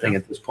novel kind of thing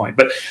at this point.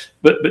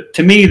 But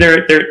to me,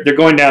 they're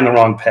going down the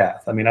wrong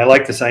path. I mean, I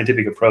like the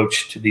scientific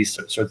approach to these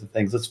sorts of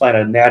things. Let's find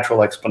a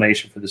natural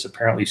explanation for this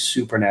apparently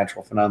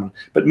supernatural phenomenon.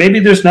 But maybe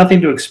there's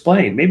nothing to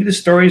explain. Maybe the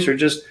stories are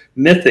just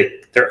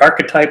mythic. They're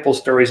archetypal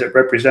stories that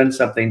represent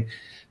something.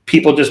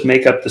 People just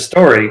make up the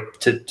story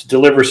to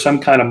deliver some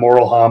kind of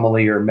moral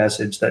homily or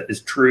message that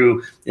is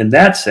true in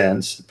that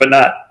sense, but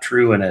not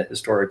true in a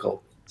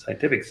historical,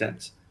 scientific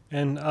sense.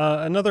 And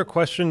another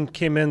question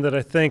came in that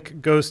I think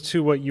goes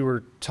to what you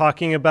were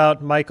talking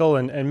about, Michael,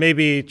 and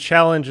maybe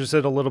challenges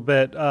it a little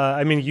bit.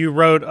 I mean, you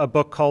wrote a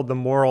book called The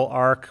Moral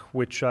Arc,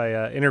 which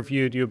I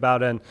interviewed you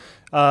about,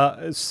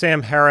 and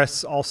Sam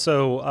Harris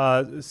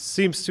also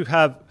seems to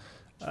have,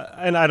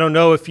 and I don't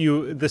know if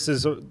this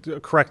is a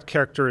correct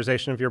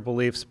characterization of your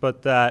beliefs,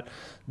 but that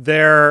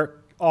there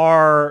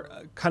are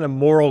kind of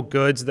moral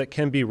goods that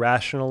can be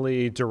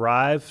rationally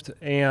derived.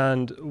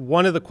 And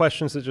one of the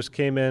questions that just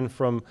came in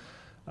from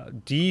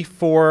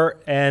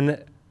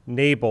D4N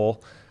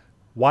Nabel: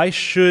 why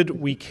should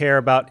we care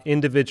about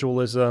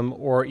individualism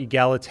or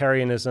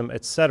egalitarianism,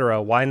 etc.?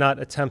 Why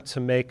not attempt to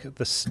make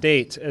the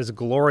state as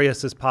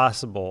glorious as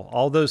possible?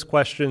 All those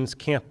questions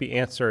can't be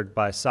answered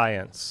by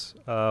science.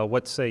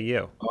 What say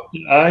you?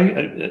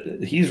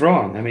 He's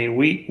wrong. I mean,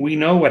 we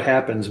know what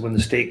happens when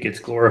the state gets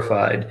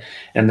glorified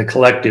and the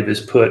collective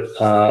is put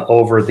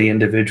over the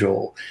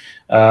individual.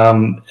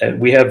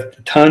 We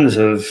have tons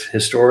of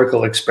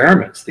historical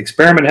experiments. The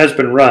experiment has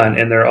been run,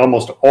 and they're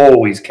almost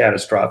always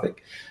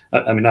catastrophic.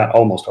 I mean, not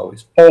almost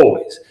always,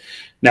 always.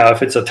 Now,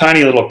 if it's a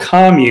tiny little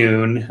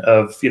commune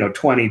of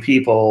 20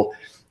 people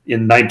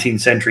in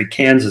 19th century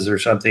Kansas or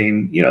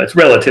something, it's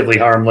relatively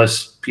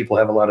harmless. People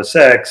have a lot of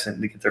sex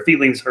and they get their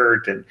feelings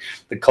hurt, and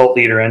the cult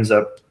leader ends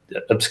up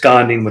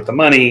absconding with the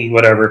money,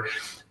 whatever.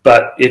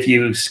 But if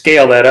you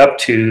scale that up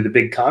to the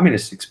big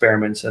communist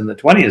experiments in the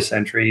 20th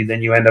century,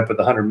 then you end up with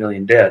 100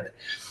 million dead.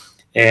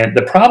 And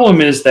the problem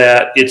is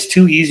that it's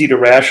too easy to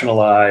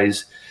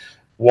rationalize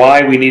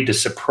why we need to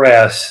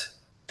suppress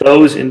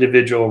those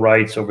individual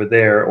rights over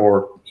there,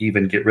 or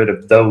even get rid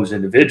of those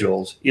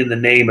individuals in the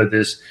name of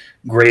this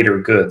greater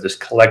good, this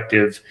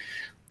collective,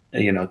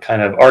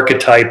 kind of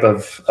archetype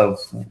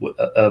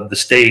of the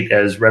state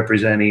as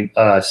representing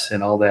us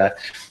and all that.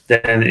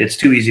 Then it's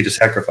too easy to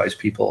sacrifice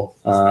people,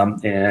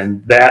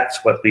 and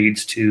that's what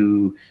leads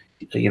to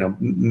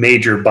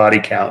major body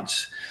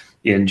counts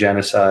in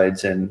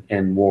genocides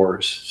and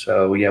wars.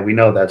 So yeah, we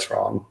know that's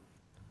wrong.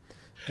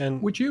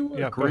 And would you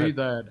agree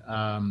that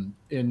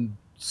in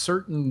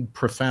certain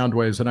profound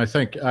ways, and I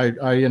think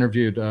I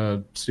interviewed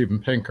Steven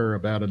Pinker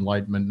about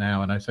Enlightenment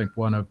Now, and I think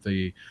one of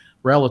the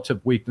relative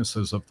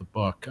weaknesses of the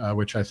book,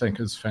 which I think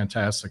is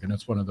fantastic, and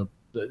it's one of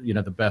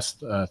the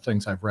best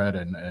things I've read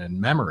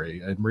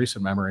in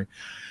recent memory,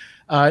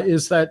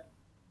 is that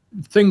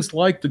things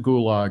like the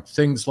Gulag,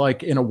 things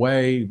like, in a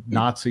way,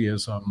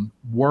 Nazism,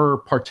 were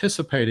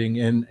participating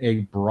in a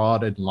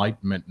broad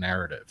Enlightenment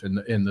narrative,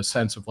 in the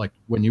sense of, like,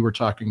 when you were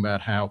talking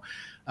about how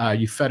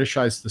you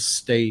fetishize the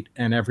state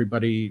and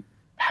everybody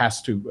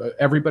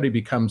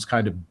becomes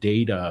kind of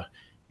data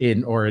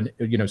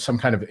some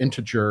kind of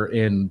integer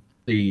in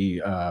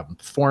the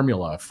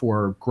formula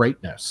for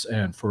greatness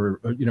and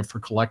for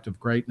collective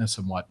greatness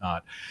and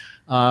whatnot.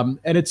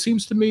 And it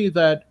seems to me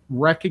that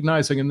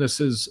recognizing, and this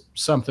is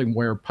something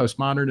where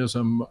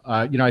postmodernism,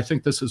 I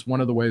think this is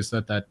one of the ways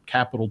that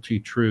capital T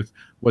truth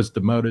was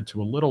demoted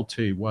to a little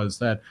t, was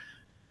that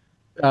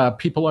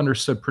people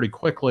understood pretty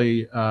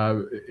quickly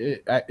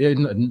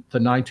in the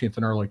 19th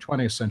and early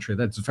 20th century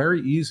that it's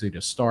very easy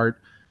to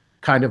start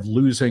kind of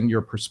losing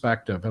your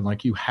perspective, and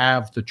like you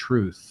have the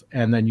truth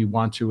and then you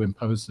want to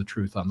impose the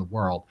truth on the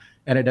world,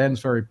 and it ends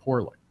very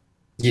poorly.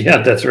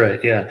 Yeah, that's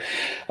right. Yeah.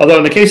 Although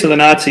in the case of the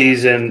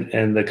Nazis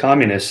and the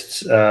communists,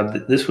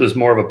 this was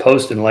more of a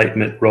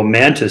post-Enlightenment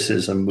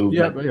romanticism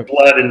movement,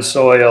 blood and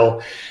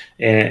soil,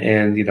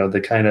 and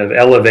the kind of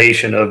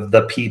elevation of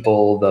the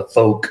people, the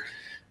folk,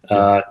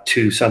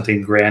 to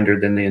something grander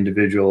than the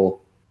individual.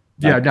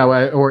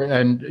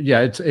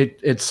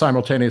 It's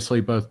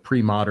simultaneously both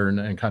pre-modern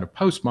and kind of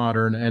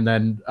postmodern. And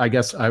then I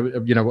guess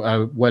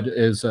what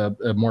is a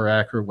more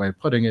accurate way of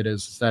putting it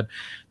is that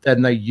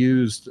then they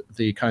used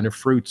the kind of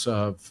fruits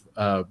of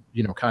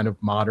kind of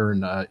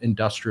modern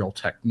industrial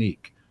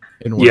technique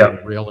in order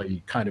to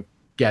really kind of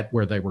get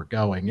where they were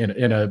going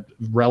in a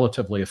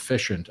relatively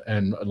efficient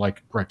and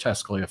like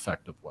grotesquely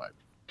effective way.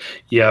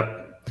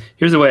 Yeah.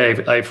 Here's the way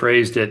I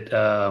phrased it.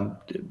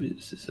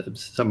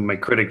 Some of my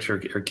critics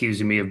are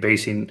accusing me of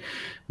basing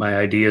my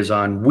ideas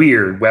on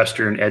weird,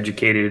 Western,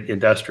 educated,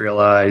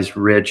 industrialized,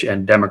 rich,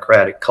 and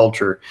democratic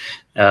culture.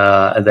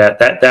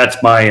 That's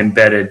my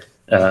embedded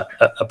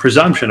a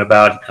presumption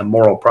about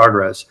moral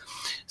progress.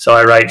 So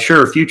I write,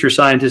 sure, future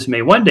scientists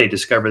may one day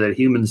discover that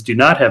humans do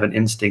not have an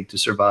instinct to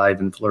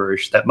survive and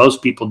flourish, that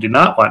most people do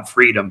not want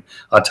freedom,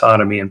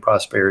 autonomy, and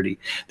prosperity,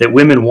 that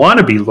women want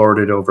to be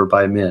lorded over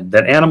by men,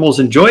 that animals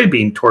enjoy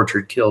being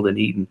tortured, killed, and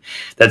eaten,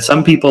 that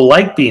some people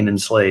like being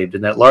enslaved,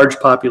 and that large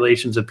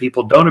populations of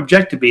people don't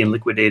object to being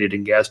liquidated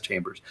in gas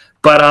chambers.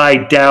 But I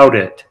doubt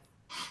it.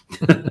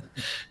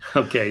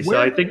 Okay,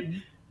 so I think...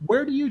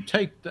 Where do you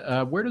take,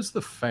 where does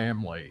the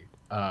family...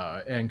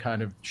 and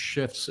kind of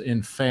shifts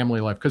in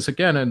family life, because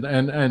again,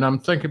 and I'm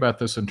thinking about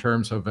this in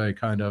terms of a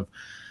kind of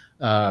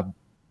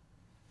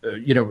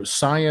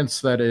science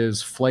that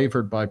is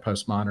flavored by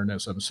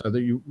postmodernism, so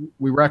that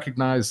we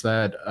recognize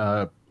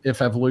that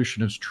if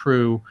evolution is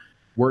true,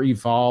 we're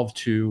evolved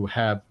to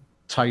have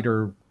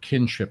tighter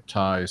kinship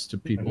ties to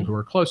people who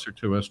are closer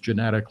to us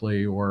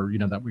genetically, or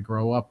that we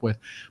grow up with.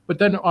 But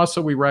then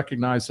also we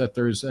recognize that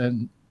there's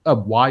a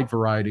wide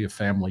variety of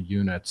family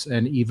units,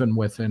 and even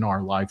within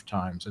our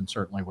lifetimes, and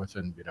certainly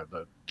within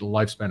the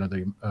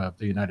lifespan of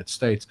the United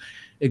States,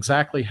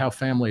 exactly how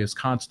family is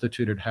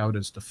constituted, how it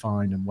is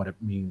defined, and what it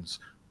means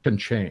can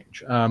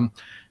change.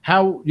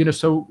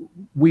 So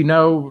we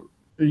know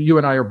you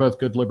and I are both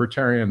good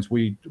libertarians.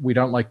 We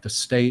don't like the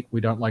state,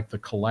 we don't like the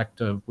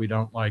collective, we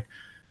don't like,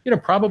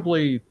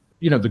 probably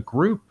the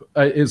group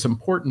is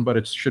important, but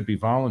it should be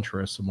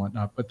voluntarist and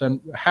whatnot. But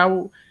then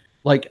how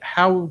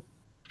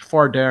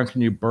far down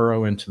can you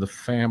burrow into the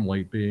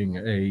family being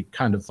a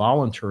kind of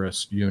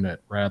voluntarist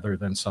unit rather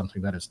than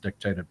something that is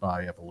dictated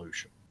by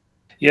evolution?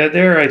 Yeah,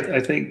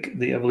 I think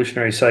the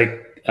evolutionary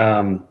psych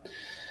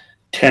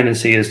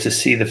tendency is to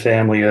see the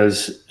family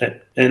as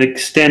an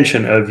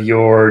extension of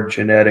your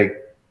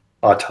genetic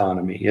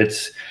autonomy.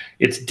 It's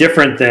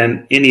different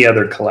than any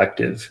other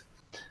collective.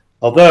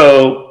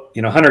 Although,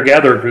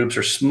 hunter-gatherer groups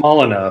are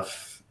small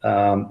enough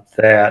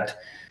that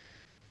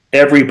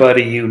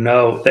everybody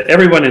that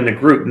everyone in the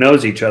group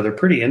knows each other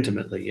pretty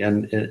intimately,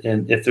 and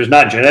if there's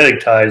not genetic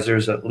ties,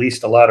 there's at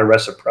least a lot of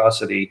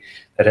reciprocity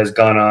that has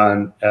gone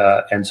on,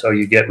 and so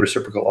you get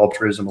reciprocal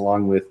altruism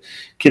along with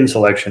kin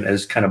selection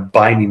as kind of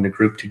binding the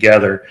group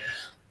together.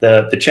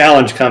 The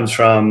challenge comes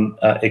from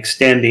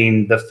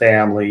extending the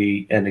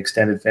family and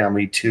extended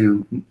family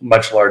to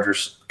much larger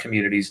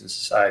communities and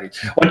societies.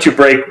 Once you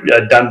break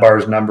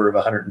Dunbar's number of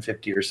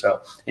 150 or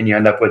so, and you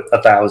end up with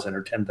 1,000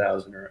 or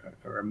 10,000 or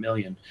 1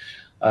 million,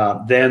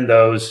 then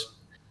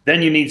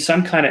you need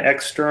some kind of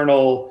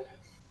external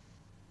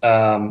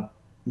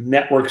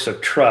networks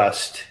of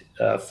trust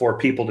for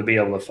people to be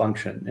able to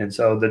function. And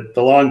so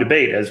the long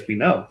debate, as we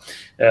know,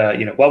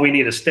 well, we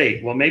need a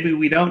state. Well, maybe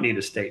we don't need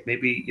a state.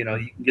 Maybe, you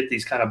can get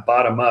these kind of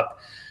bottom-up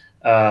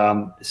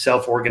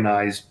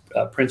self-organized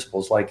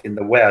principles, like in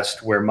the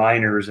West, where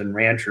miners and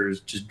ranchers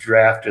just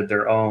drafted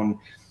their own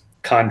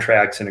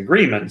contracts and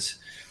agreements.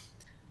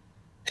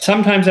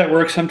 Sometimes that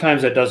works,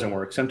 sometimes that doesn't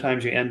work.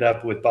 Sometimes you end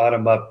up with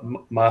bottom-up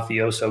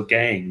mafioso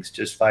gangs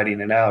just fighting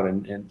it out,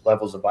 and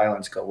levels of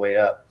violence go way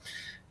up.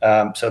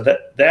 So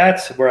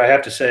that's where I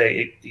have to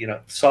say,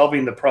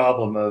 solving the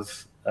problem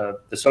of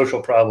the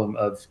social problem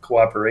of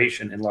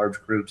cooperation in large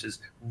groups is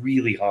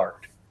really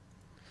hard.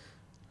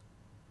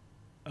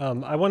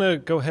 I want to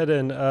go ahead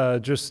and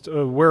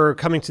we're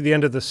coming to the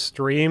end of the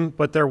stream,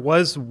 but there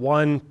was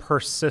one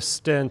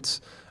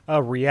persistent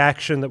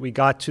reaction that we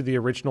got to the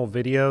original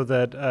video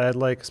that I'd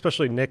like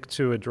especially Nick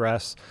to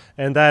address,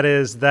 and that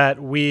is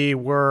that we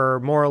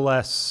were more or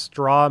less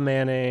straw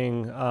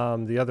manning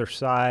the other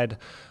side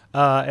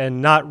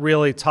and not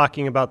really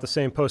talking about the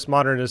same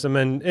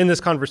postmodernism. And in this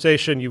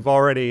conversation, you've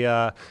already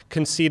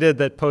conceded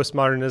that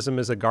postmodernism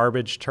is a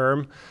garbage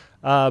term.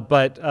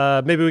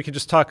 But maybe we could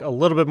just talk a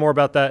little bit more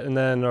about that and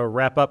then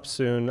wrap up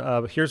soon.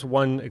 Here's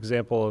one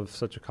example of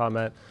such a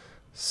comment.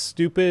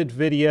 Stupid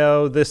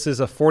video. This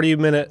is a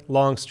 40-minute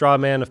long straw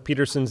man of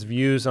Peterson's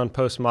views on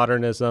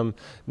postmodernism.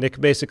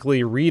 Nick basically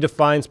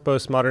redefines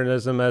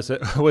postmodernism as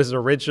it was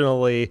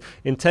originally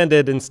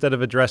intended instead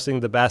of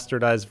addressing the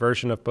bastardized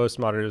version of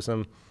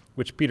postmodernism,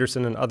 which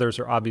Peterson and others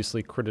are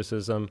obviously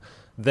criticism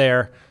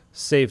there.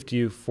 Saved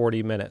you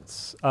 40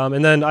 minutes.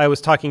 And then I was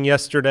talking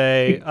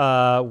yesterday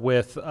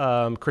with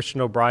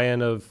Christian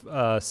O'Brien of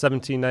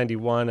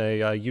 1791, a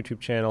YouTube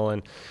channel,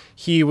 and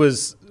he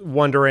was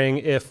wondering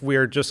if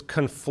we're just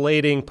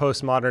conflating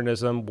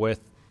postmodernism with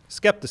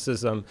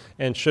skepticism,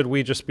 and should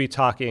we just be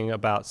talking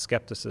about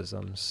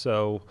skepticism?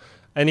 So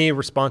any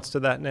response to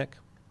that, Nick?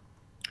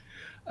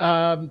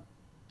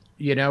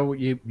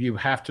 You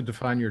have to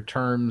define your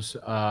terms.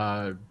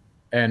 And,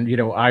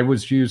 I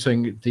was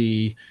using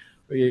the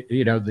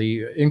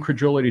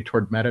incredulity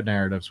toward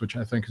meta-narratives, which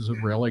I think is a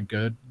really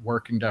good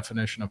working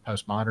definition of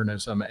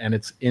postmodernism. And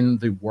it's in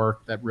the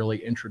work that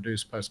really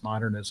introduced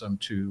postmodernism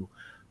to,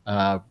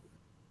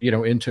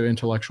 into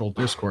intellectual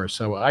discourse.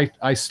 So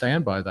I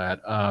stand by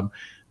that.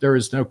 There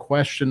is no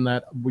question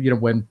that,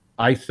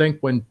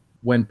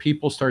 when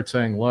people start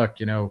saying, look,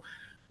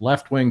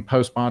 left-wing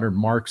postmodern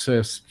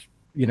Marxist,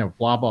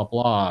 blah, blah,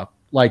 blah,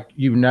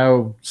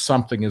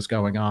 something is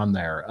going on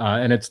there.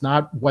 And it's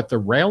not what they're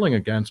railing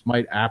against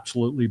might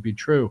absolutely be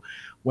true.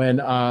 When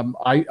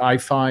I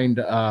find,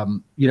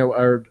 in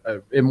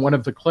one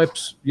of the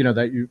clips,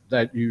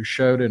 that you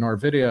showed in our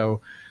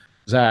video,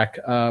 Zach,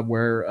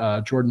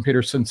 where Jordan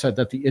Peterson said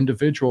that the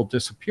individual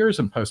disappears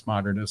in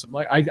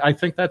postmodernism. I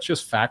think that's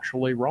just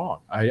factually wrong.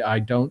 I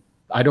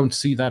don't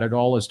see that at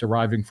all as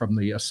deriving from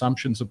the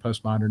assumptions of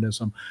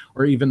postmodernism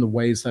or even the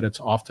ways that it's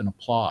often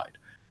applied.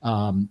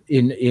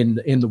 In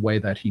the way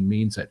that he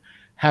means it.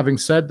 Having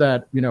said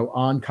that,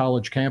 on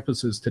college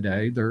campuses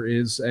today, there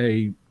is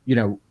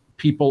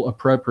people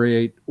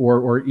appropriate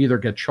or either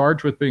get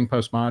charged with being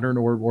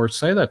postmodern or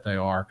say that they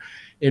are,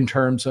 in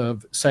terms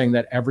of saying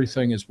that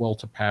everything is will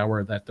to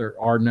power, that there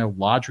are no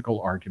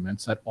logical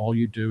arguments, that all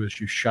you do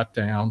is you shut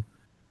down,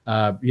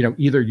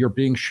 either you're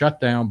being shut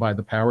down by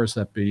the powers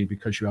that be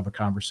because you have a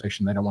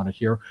conversation they don't want to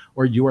hear,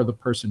 or you are the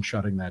person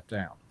shutting that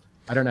down.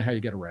 I don't know how you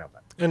get around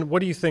that. And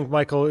what do you think,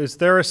 Michael? Is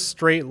there a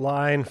straight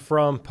line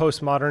from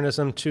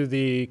postmodernism to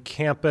the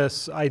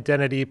campus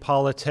identity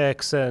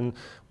politics and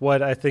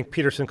what I think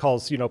Peterson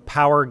calls,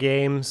 power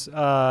games?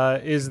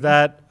 Is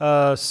that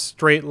a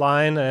straight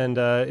line, and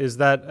is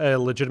that a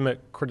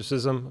legitimate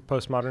criticism of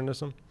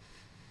postmodernism?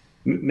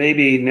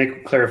 Maybe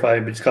Nick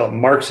clarified, but it's called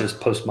Marxist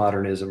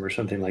postmodernism or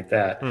something like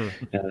that.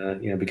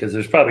 Because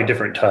there's probably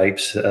different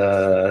types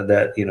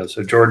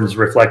so Jordan's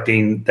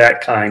reflecting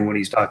that kind when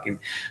he's talking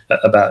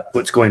about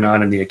what's going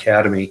on in the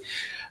academy.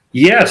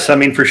 Yes, I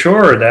mean, for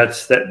sure,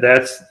 that's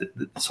this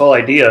whole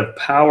idea of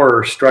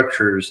power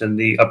structures and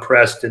the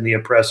oppressed and the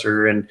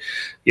oppressor, and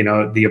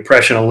the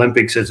oppression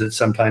Olympics, as it's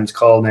sometimes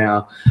called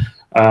now.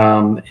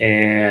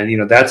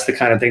 That's the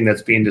kind of thing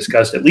that's being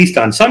discussed, at least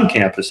on some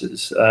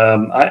campuses.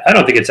 I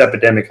don't think it's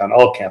epidemic on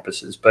all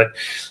campuses, but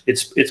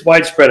it's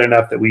widespread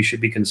enough that we should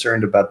be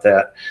concerned about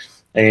that.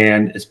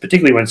 And it's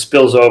particularly when it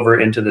spills over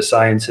into the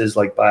sciences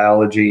like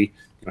biology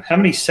How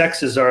many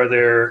sexes are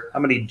there? How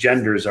many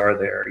genders are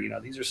there?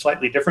 These are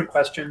slightly different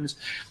questions.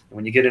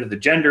 When you get into the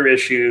gender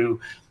issue,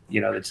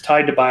 it's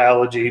tied to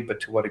biology, but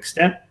to what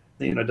extent?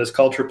 Does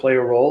culture play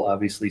a role?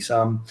 Obviously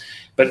some.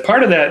 But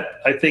part of that,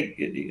 I think,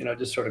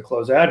 just sort of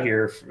close out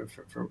here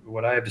for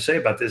what I have to say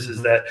about this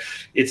is that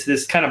it's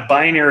this kind of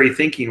binary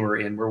thinking we're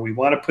in, where we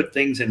want to put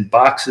things in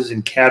boxes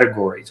and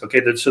categories.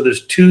 Okay, so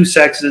there's two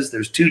sexes,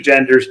 there's two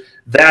genders.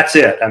 That's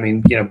it. I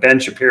mean, Ben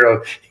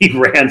Shapiro, he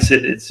rants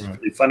it. It's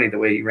really funny the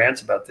way he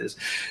rants about this.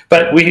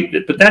 But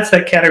that's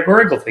that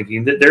categorical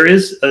thinking, that there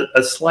is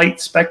a slight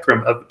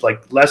spectrum of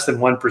like less than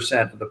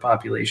 1% of the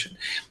population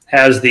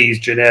has these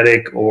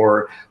genetic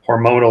or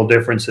hormonal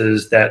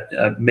differences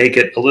that make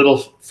it a little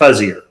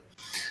fuzzier.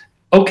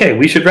 Okay,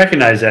 we should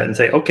recognize that and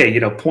say, okay,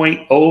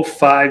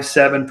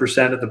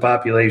 0.057% of the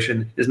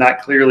population is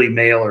not clearly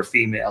male or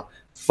female.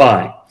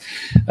 Fine.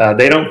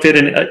 They don't fit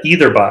in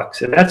either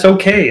box, and that's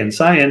okay. In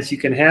science, you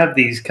can have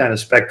these kind of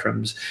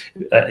spectrums.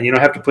 You don't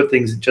have to put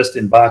things just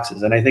in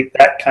boxes. And I think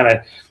that kind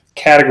of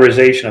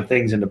categorization of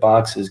things into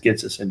boxes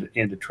gets us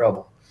into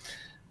trouble.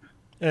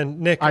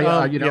 And Nick, go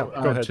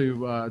ahead.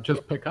 To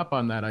just pick up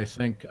on that, I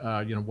think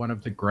one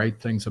of the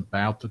great things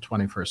about the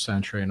 21st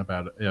century and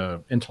about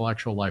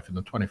intellectual life in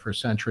the 21st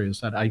century is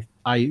that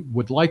I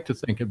would like to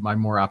think in my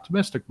more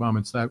optimistic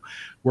moments that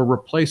we're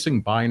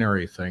replacing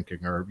binary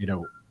thinking or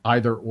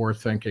either or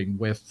thinking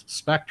with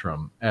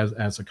spectrum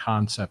as a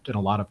concept in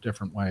a lot of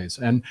different ways.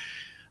 And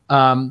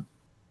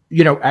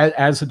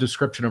as a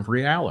description of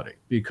reality,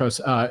 because,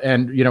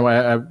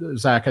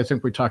 Zach, I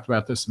think we talked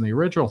about this in the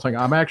original thing.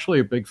 I'm actually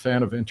a big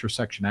fan of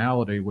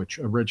intersectionality, which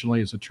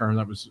originally is a term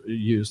that was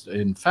used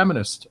in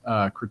feminist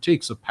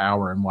critiques of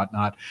power and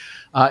whatnot.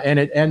 And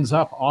it ends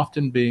up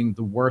often being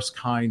the worst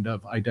kind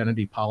of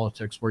identity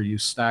politics, where you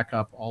stack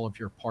up all of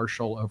your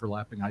partial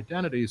overlapping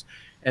identities.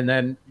 And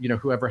then,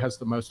 whoever has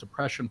the most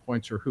oppression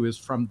points or who is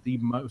from the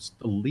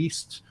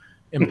least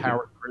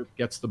empowered group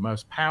gets the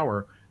most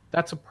power.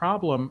 That's a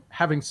problem.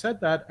 Having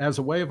said that, as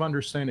a way of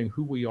understanding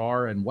who we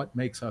are and what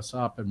makes us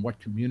up and what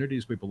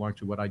communities we belong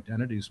to, what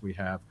identities we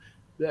have,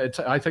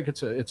 I think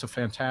it's a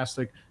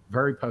fantastic,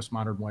 very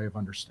postmodern way of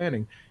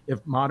understanding. If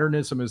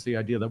modernism is the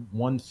idea that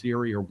one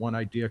theory or one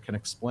idea can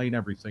explain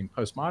everything,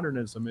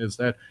 postmodernism is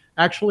that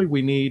actually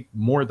we need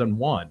more than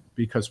one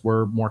because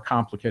we're more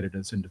complicated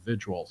as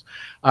individuals.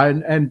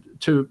 And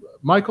to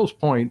Michael's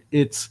point,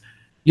 it's,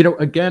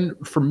 again,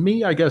 for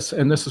me, I guess,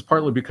 and this is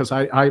partly because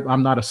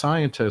I'm not a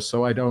scientist,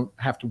 so I don't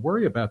have to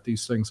worry about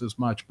these things as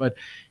much, but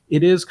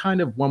it is kind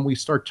of when we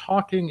start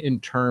talking in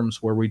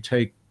terms where we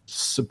take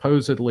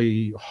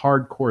supposedly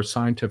hardcore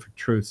scientific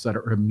truths that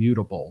are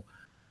immutable,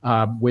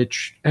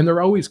 and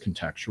they're always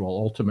contextual,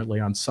 ultimately,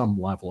 on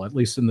some level, at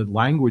least in the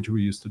language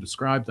we use to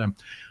describe them.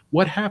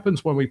 What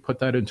happens when we put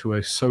that into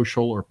a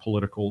social or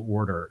political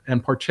order?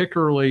 And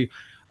particularly,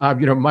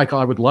 Michael,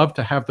 I would love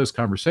to have this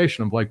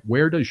conversation of like,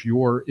 where does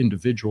your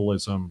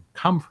individualism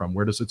come from?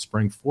 Where does it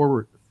spring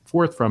forth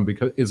from?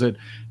 Because is it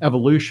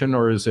evolution,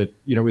 or is it,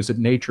 is it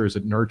nature? Is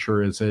it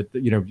nurture? Is it,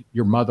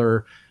 your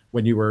mother,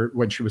 when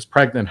she was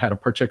pregnant, had a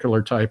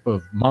particular type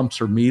of mumps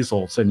or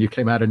measles and you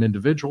came out an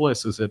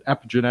individualist? Is it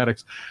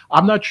epigenetics?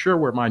 I'm not sure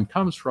where mine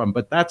comes from,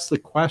 but that's the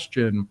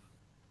question,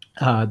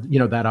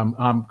 that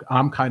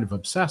I'm kind of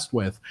obsessed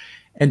with.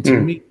 And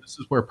to me, this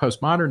is where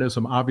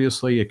postmodernism,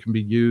 obviously, it can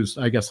be used,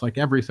 I guess, like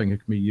everything,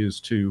 it can be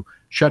used to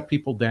shut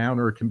people down,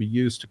 or it can be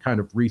used to kind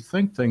of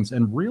rethink things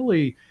and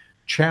really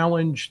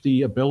challenge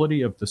the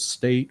ability of the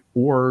state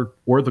or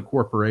the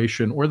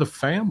corporation or the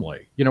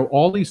family,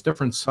 all these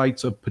different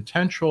sites of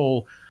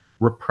potential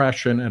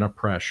repression and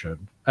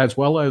oppression, as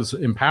well as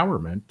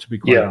empowerment, to be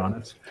quite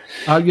honest.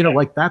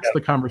 That's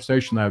the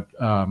conversation that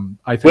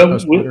I think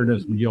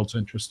postmodernism yields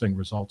interesting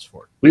results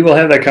for. We will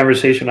have that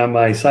conversation on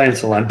my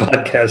Science Salon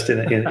podcast in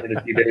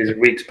a few days or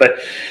weeks. But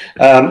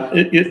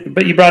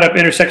you brought up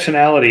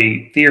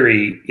intersectionality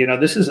theory.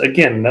 This is,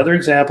 again, another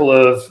example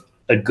of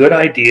a good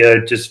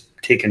idea just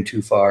taken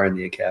too far in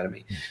the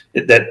academy.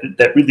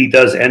 That really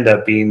does end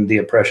up being the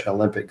oppression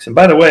Olympics. And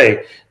by the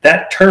way,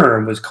 that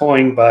term was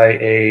coined by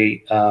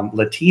a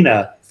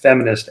Latina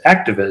feminist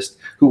activist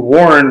who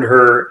warned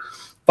her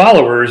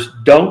followers,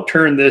 don't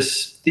turn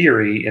this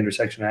theory,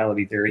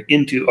 intersectionality theory,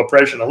 into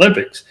oppression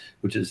Olympics,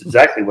 which is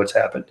exactly what's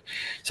happened.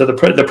 So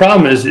the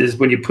problem is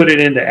when you put it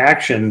into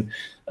action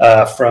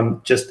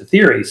from just the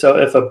theory. So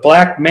if a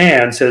black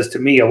man says to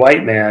me, a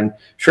white man,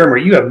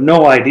 Shermer, you have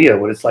no idea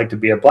what it's like to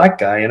be a black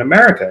guy in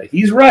America.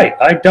 He's right.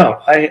 I don't.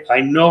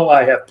 I know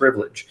I have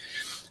privilege.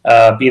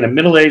 Being a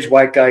middle-aged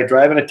white guy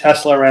driving a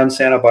Tesla around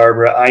Santa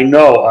Barbara, I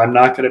know I'm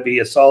not going to be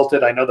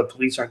assaulted. I know the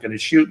police aren't going to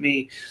shoot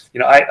me.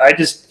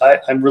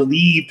 I'm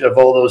relieved of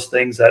all those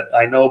things that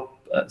I know,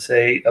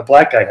 say, a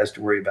black guy has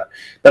to worry about.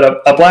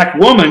 But a black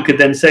woman could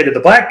then say to the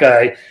black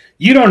guy,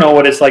 you don't know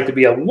what it's like to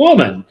be a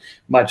woman,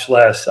 much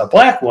less a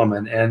black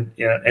woman,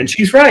 and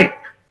she's right,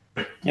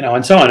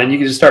 and so on. And you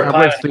can just start. That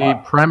was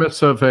the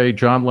premise of a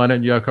John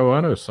Lennon Yoko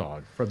Ono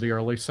song from the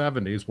early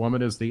 '70s.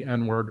 Woman is the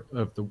N-word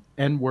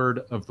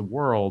of the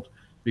world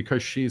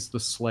because she's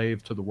the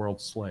slave to the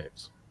world's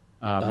slaves.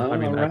 I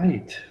mean,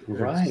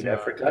 right. I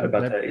forgot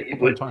about that. You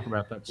would talk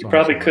about that song. You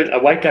probably couldn't. A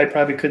white guy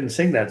probably couldn't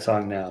sing that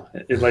song now,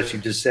 unless you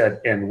just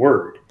said "N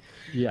word."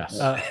 Yes.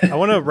 I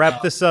want to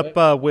wrap this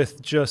up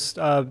with just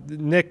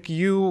Nick.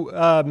 You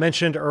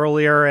mentioned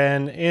earlier,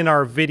 and in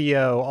our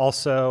video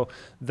also,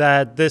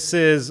 that this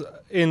is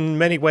in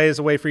many ways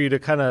a way for you to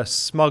kind of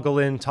smuggle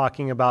in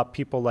talking about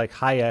people like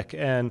Hayek.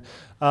 And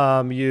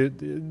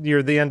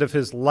near the end of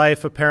his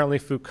life, apparently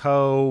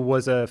Foucault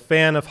was a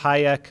fan of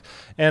Hayek.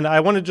 And I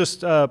want to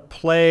just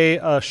play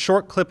a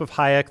short clip of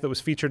Hayek that was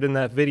featured in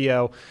that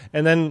video,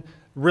 and then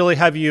really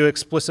have you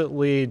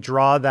explicitly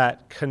draw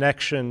that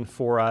connection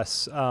for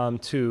us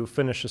to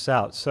finish us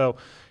out. So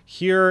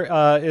here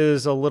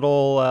is a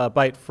little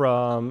bite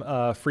from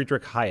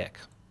Friedrich Hayek.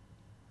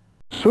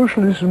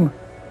 Socialism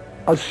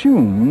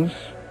assumes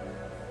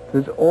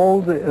that all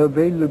the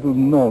available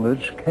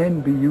knowledge can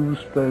be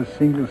used by a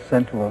single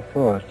central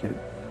authority.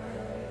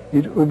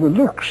 It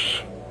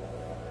overlooks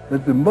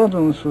that the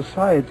modern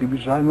society,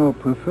 which I now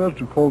prefer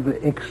to call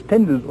the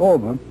extended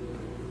order,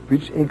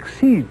 which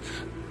exceeds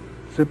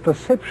the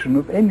perception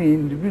of any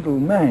individual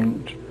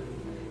mind,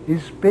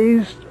 is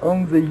based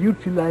on the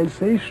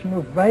utilization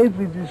of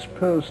widely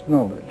dispersed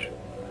knowledge.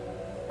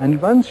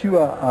 And once you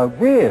are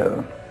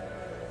aware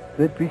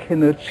that we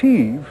can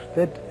achieve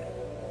that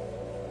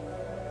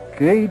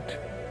great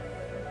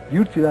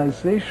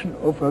utilization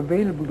of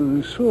available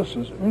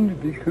resources only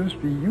because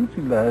we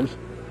utilize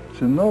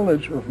the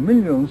knowledge of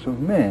millions of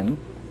men,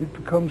 it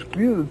becomes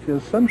clear that the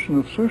assumption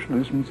of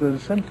socialism that a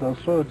central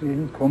authority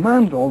can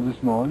command all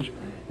this knowledge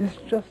is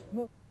just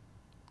not.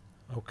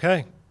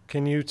 Okay.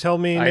 Can you tell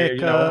me, Nick,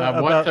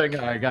 about... One thing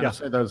I got to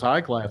say, those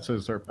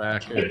eyeglasses are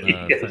back in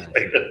yes,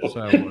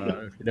 so,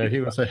 he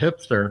was a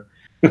hipster.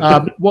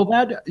 Well,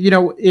 that, in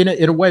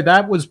a way,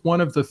 that was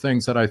one of the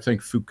things that I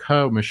think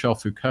Michel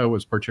Foucault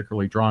was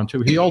particularly drawn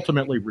to. He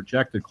ultimately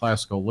rejected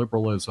classical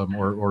liberalism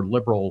or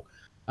liberal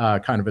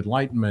kind of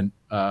Enlightenment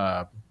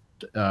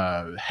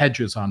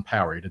hedges on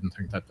power. He didn't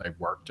think that they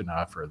worked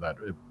enough, or that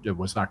it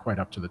was not quite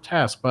up to the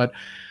task. But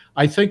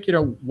I think,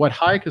 what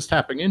Hayek is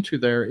tapping into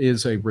there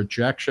is a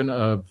rejection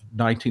of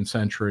 19th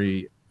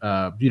century,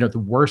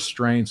 the worst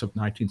strains of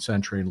 19th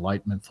century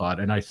Enlightenment thought.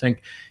 And I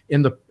think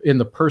in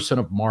the person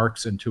of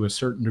Marx, and to a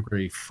certain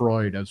degree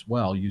Freud as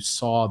well, you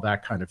saw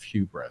that kind of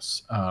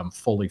hubris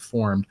fully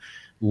formed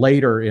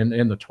later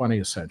in the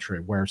 20th century,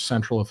 where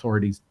central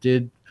authorities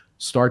did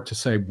start to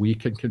say, we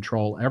can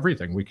control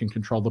everything. We can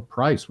control the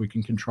price. We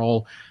can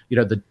control,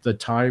 the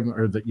time,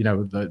 or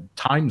the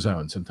time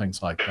zones and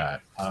things like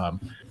that.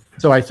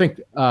 So I think,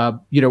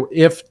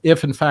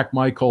 if in fact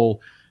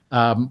Michael,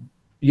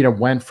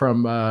 went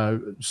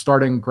from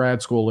starting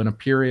grad school in a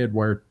period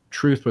where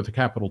truth with a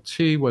capital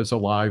T was a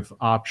live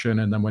option,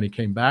 and then when he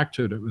came back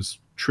to it, it was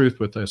truth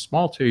with a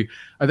small t,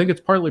 I think it's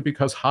partly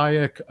because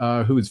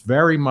Hayek, who is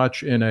very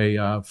much in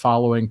a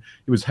following,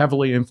 he was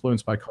heavily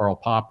influenced by Karl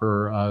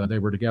Popper. They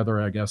were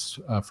together, I guess,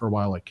 for a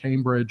while at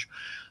Cambridge.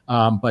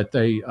 But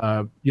they,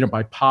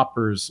 by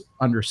Popper's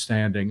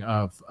understanding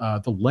of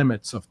the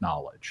limits of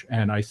knowledge.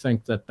 And I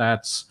think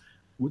that's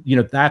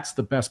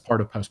the best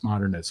part of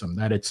postmodernism,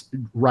 that it's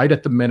right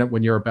at the minute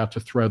when you're about to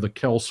throw the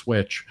kill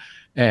switch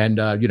and,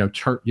 either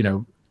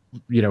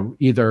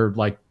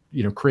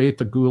create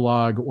the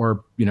gulag,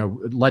 or,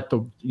 let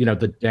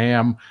the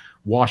dam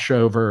wash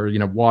over,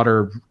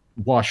 water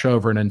wash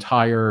over an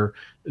entire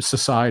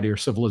society or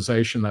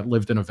civilization that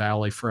lived in a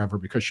valley forever,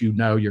 because you're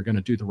going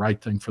to do the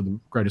right thing for the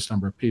greatest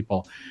number of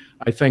people.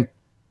 I think,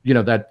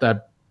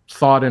 that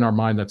thought in our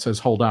mind that says,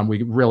 hold on,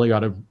 we ought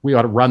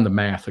to run the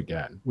math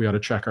again. We ought to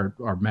check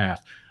our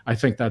math. I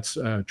think that's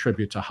a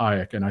tribute to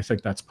Hayek, and I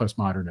think that's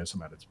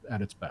postmodernism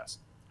at its best.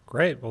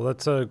 Great. Well,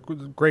 that's a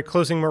great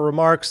closing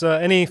remarks.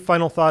 Any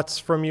final thoughts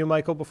from you,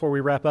 Michael, before we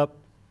wrap up?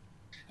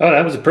 Oh,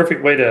 that was a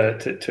perfect way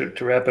to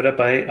wrap it up.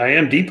 I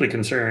am deeply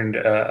concerned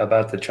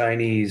about the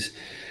Chinese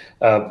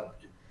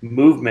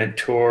movement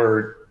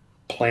toward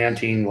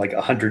planting like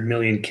 100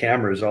 million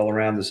cameras all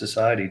around the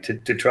society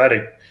to try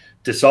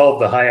to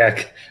solve the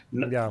Hayek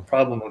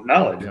problem of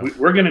knowledge. Yeah.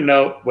 We're going to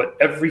know what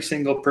every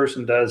single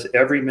person does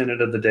every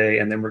minute of the day,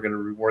 and then we're going to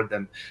reward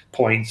them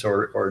points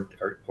or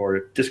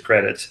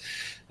discredits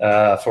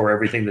for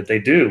everything that they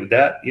do.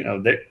 That,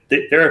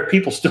 there are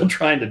people still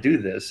trying to do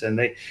this, and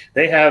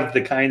they have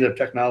the kind of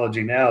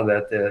technology now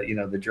that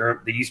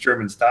the East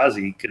German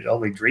Stasi could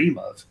only dream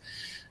of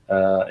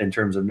in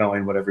terms of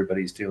knowing what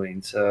everybody's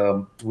doing.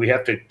 So we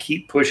have to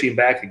keep pushing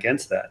back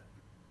against that.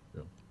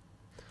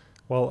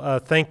 Well,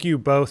 thank you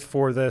both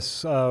for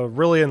this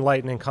really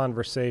enlightening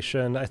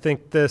conversation. I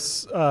think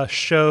this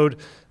showed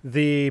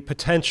the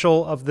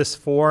potential of this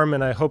forum,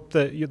 and I hope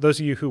that those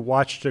of you who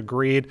watched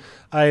agreed.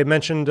 I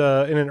mentioned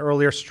in an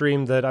earlier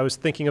stream that I was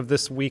thinking of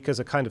this week as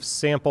a kind of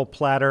sample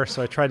platter,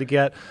 so I tried to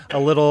get a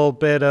little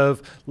bit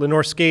of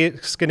Lenore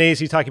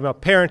Skenazy talking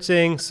about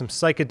parenting, some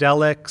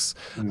psychedelics,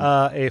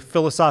 a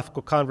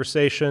philosophical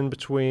conversation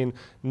between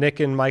Nick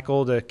and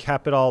Michael to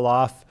cap it all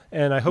off,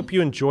 and I hope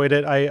you enjoyed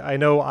it. I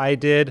know I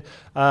did.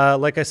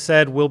 Like I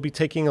said, we'll be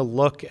taking a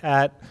look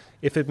at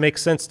if it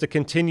makes sense to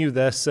continue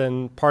this,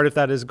 and part of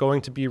that is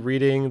going to be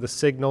reading the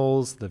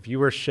signals, the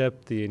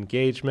viewership, the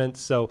engagement.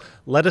 So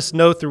let us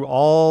know through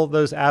all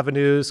those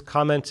avenues,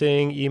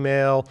 commenting,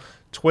 email,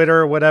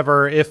 Twitter,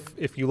 whatever,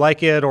 if you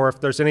like it, or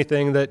if there's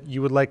anything that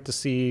you would like to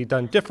see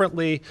done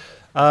differently,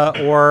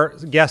 or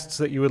guests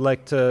that you would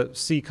like to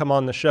see come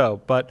on the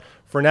show. But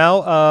for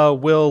now,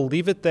 we'll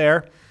leave it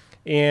there.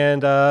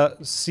 And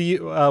we'll see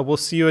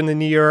you in the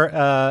new year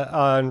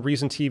on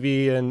Reason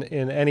TV, and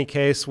in any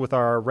case with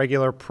our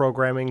regular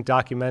programming,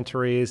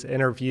 documentaries,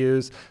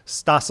 interviews,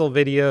 Stossel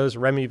videos,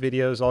 Remy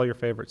videos, all your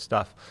favorite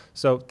stuff.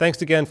 So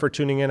thanks again for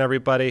tuning in,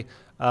 everybody,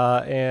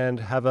 and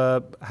have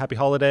a happy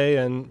holiday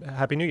and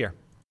happy new year.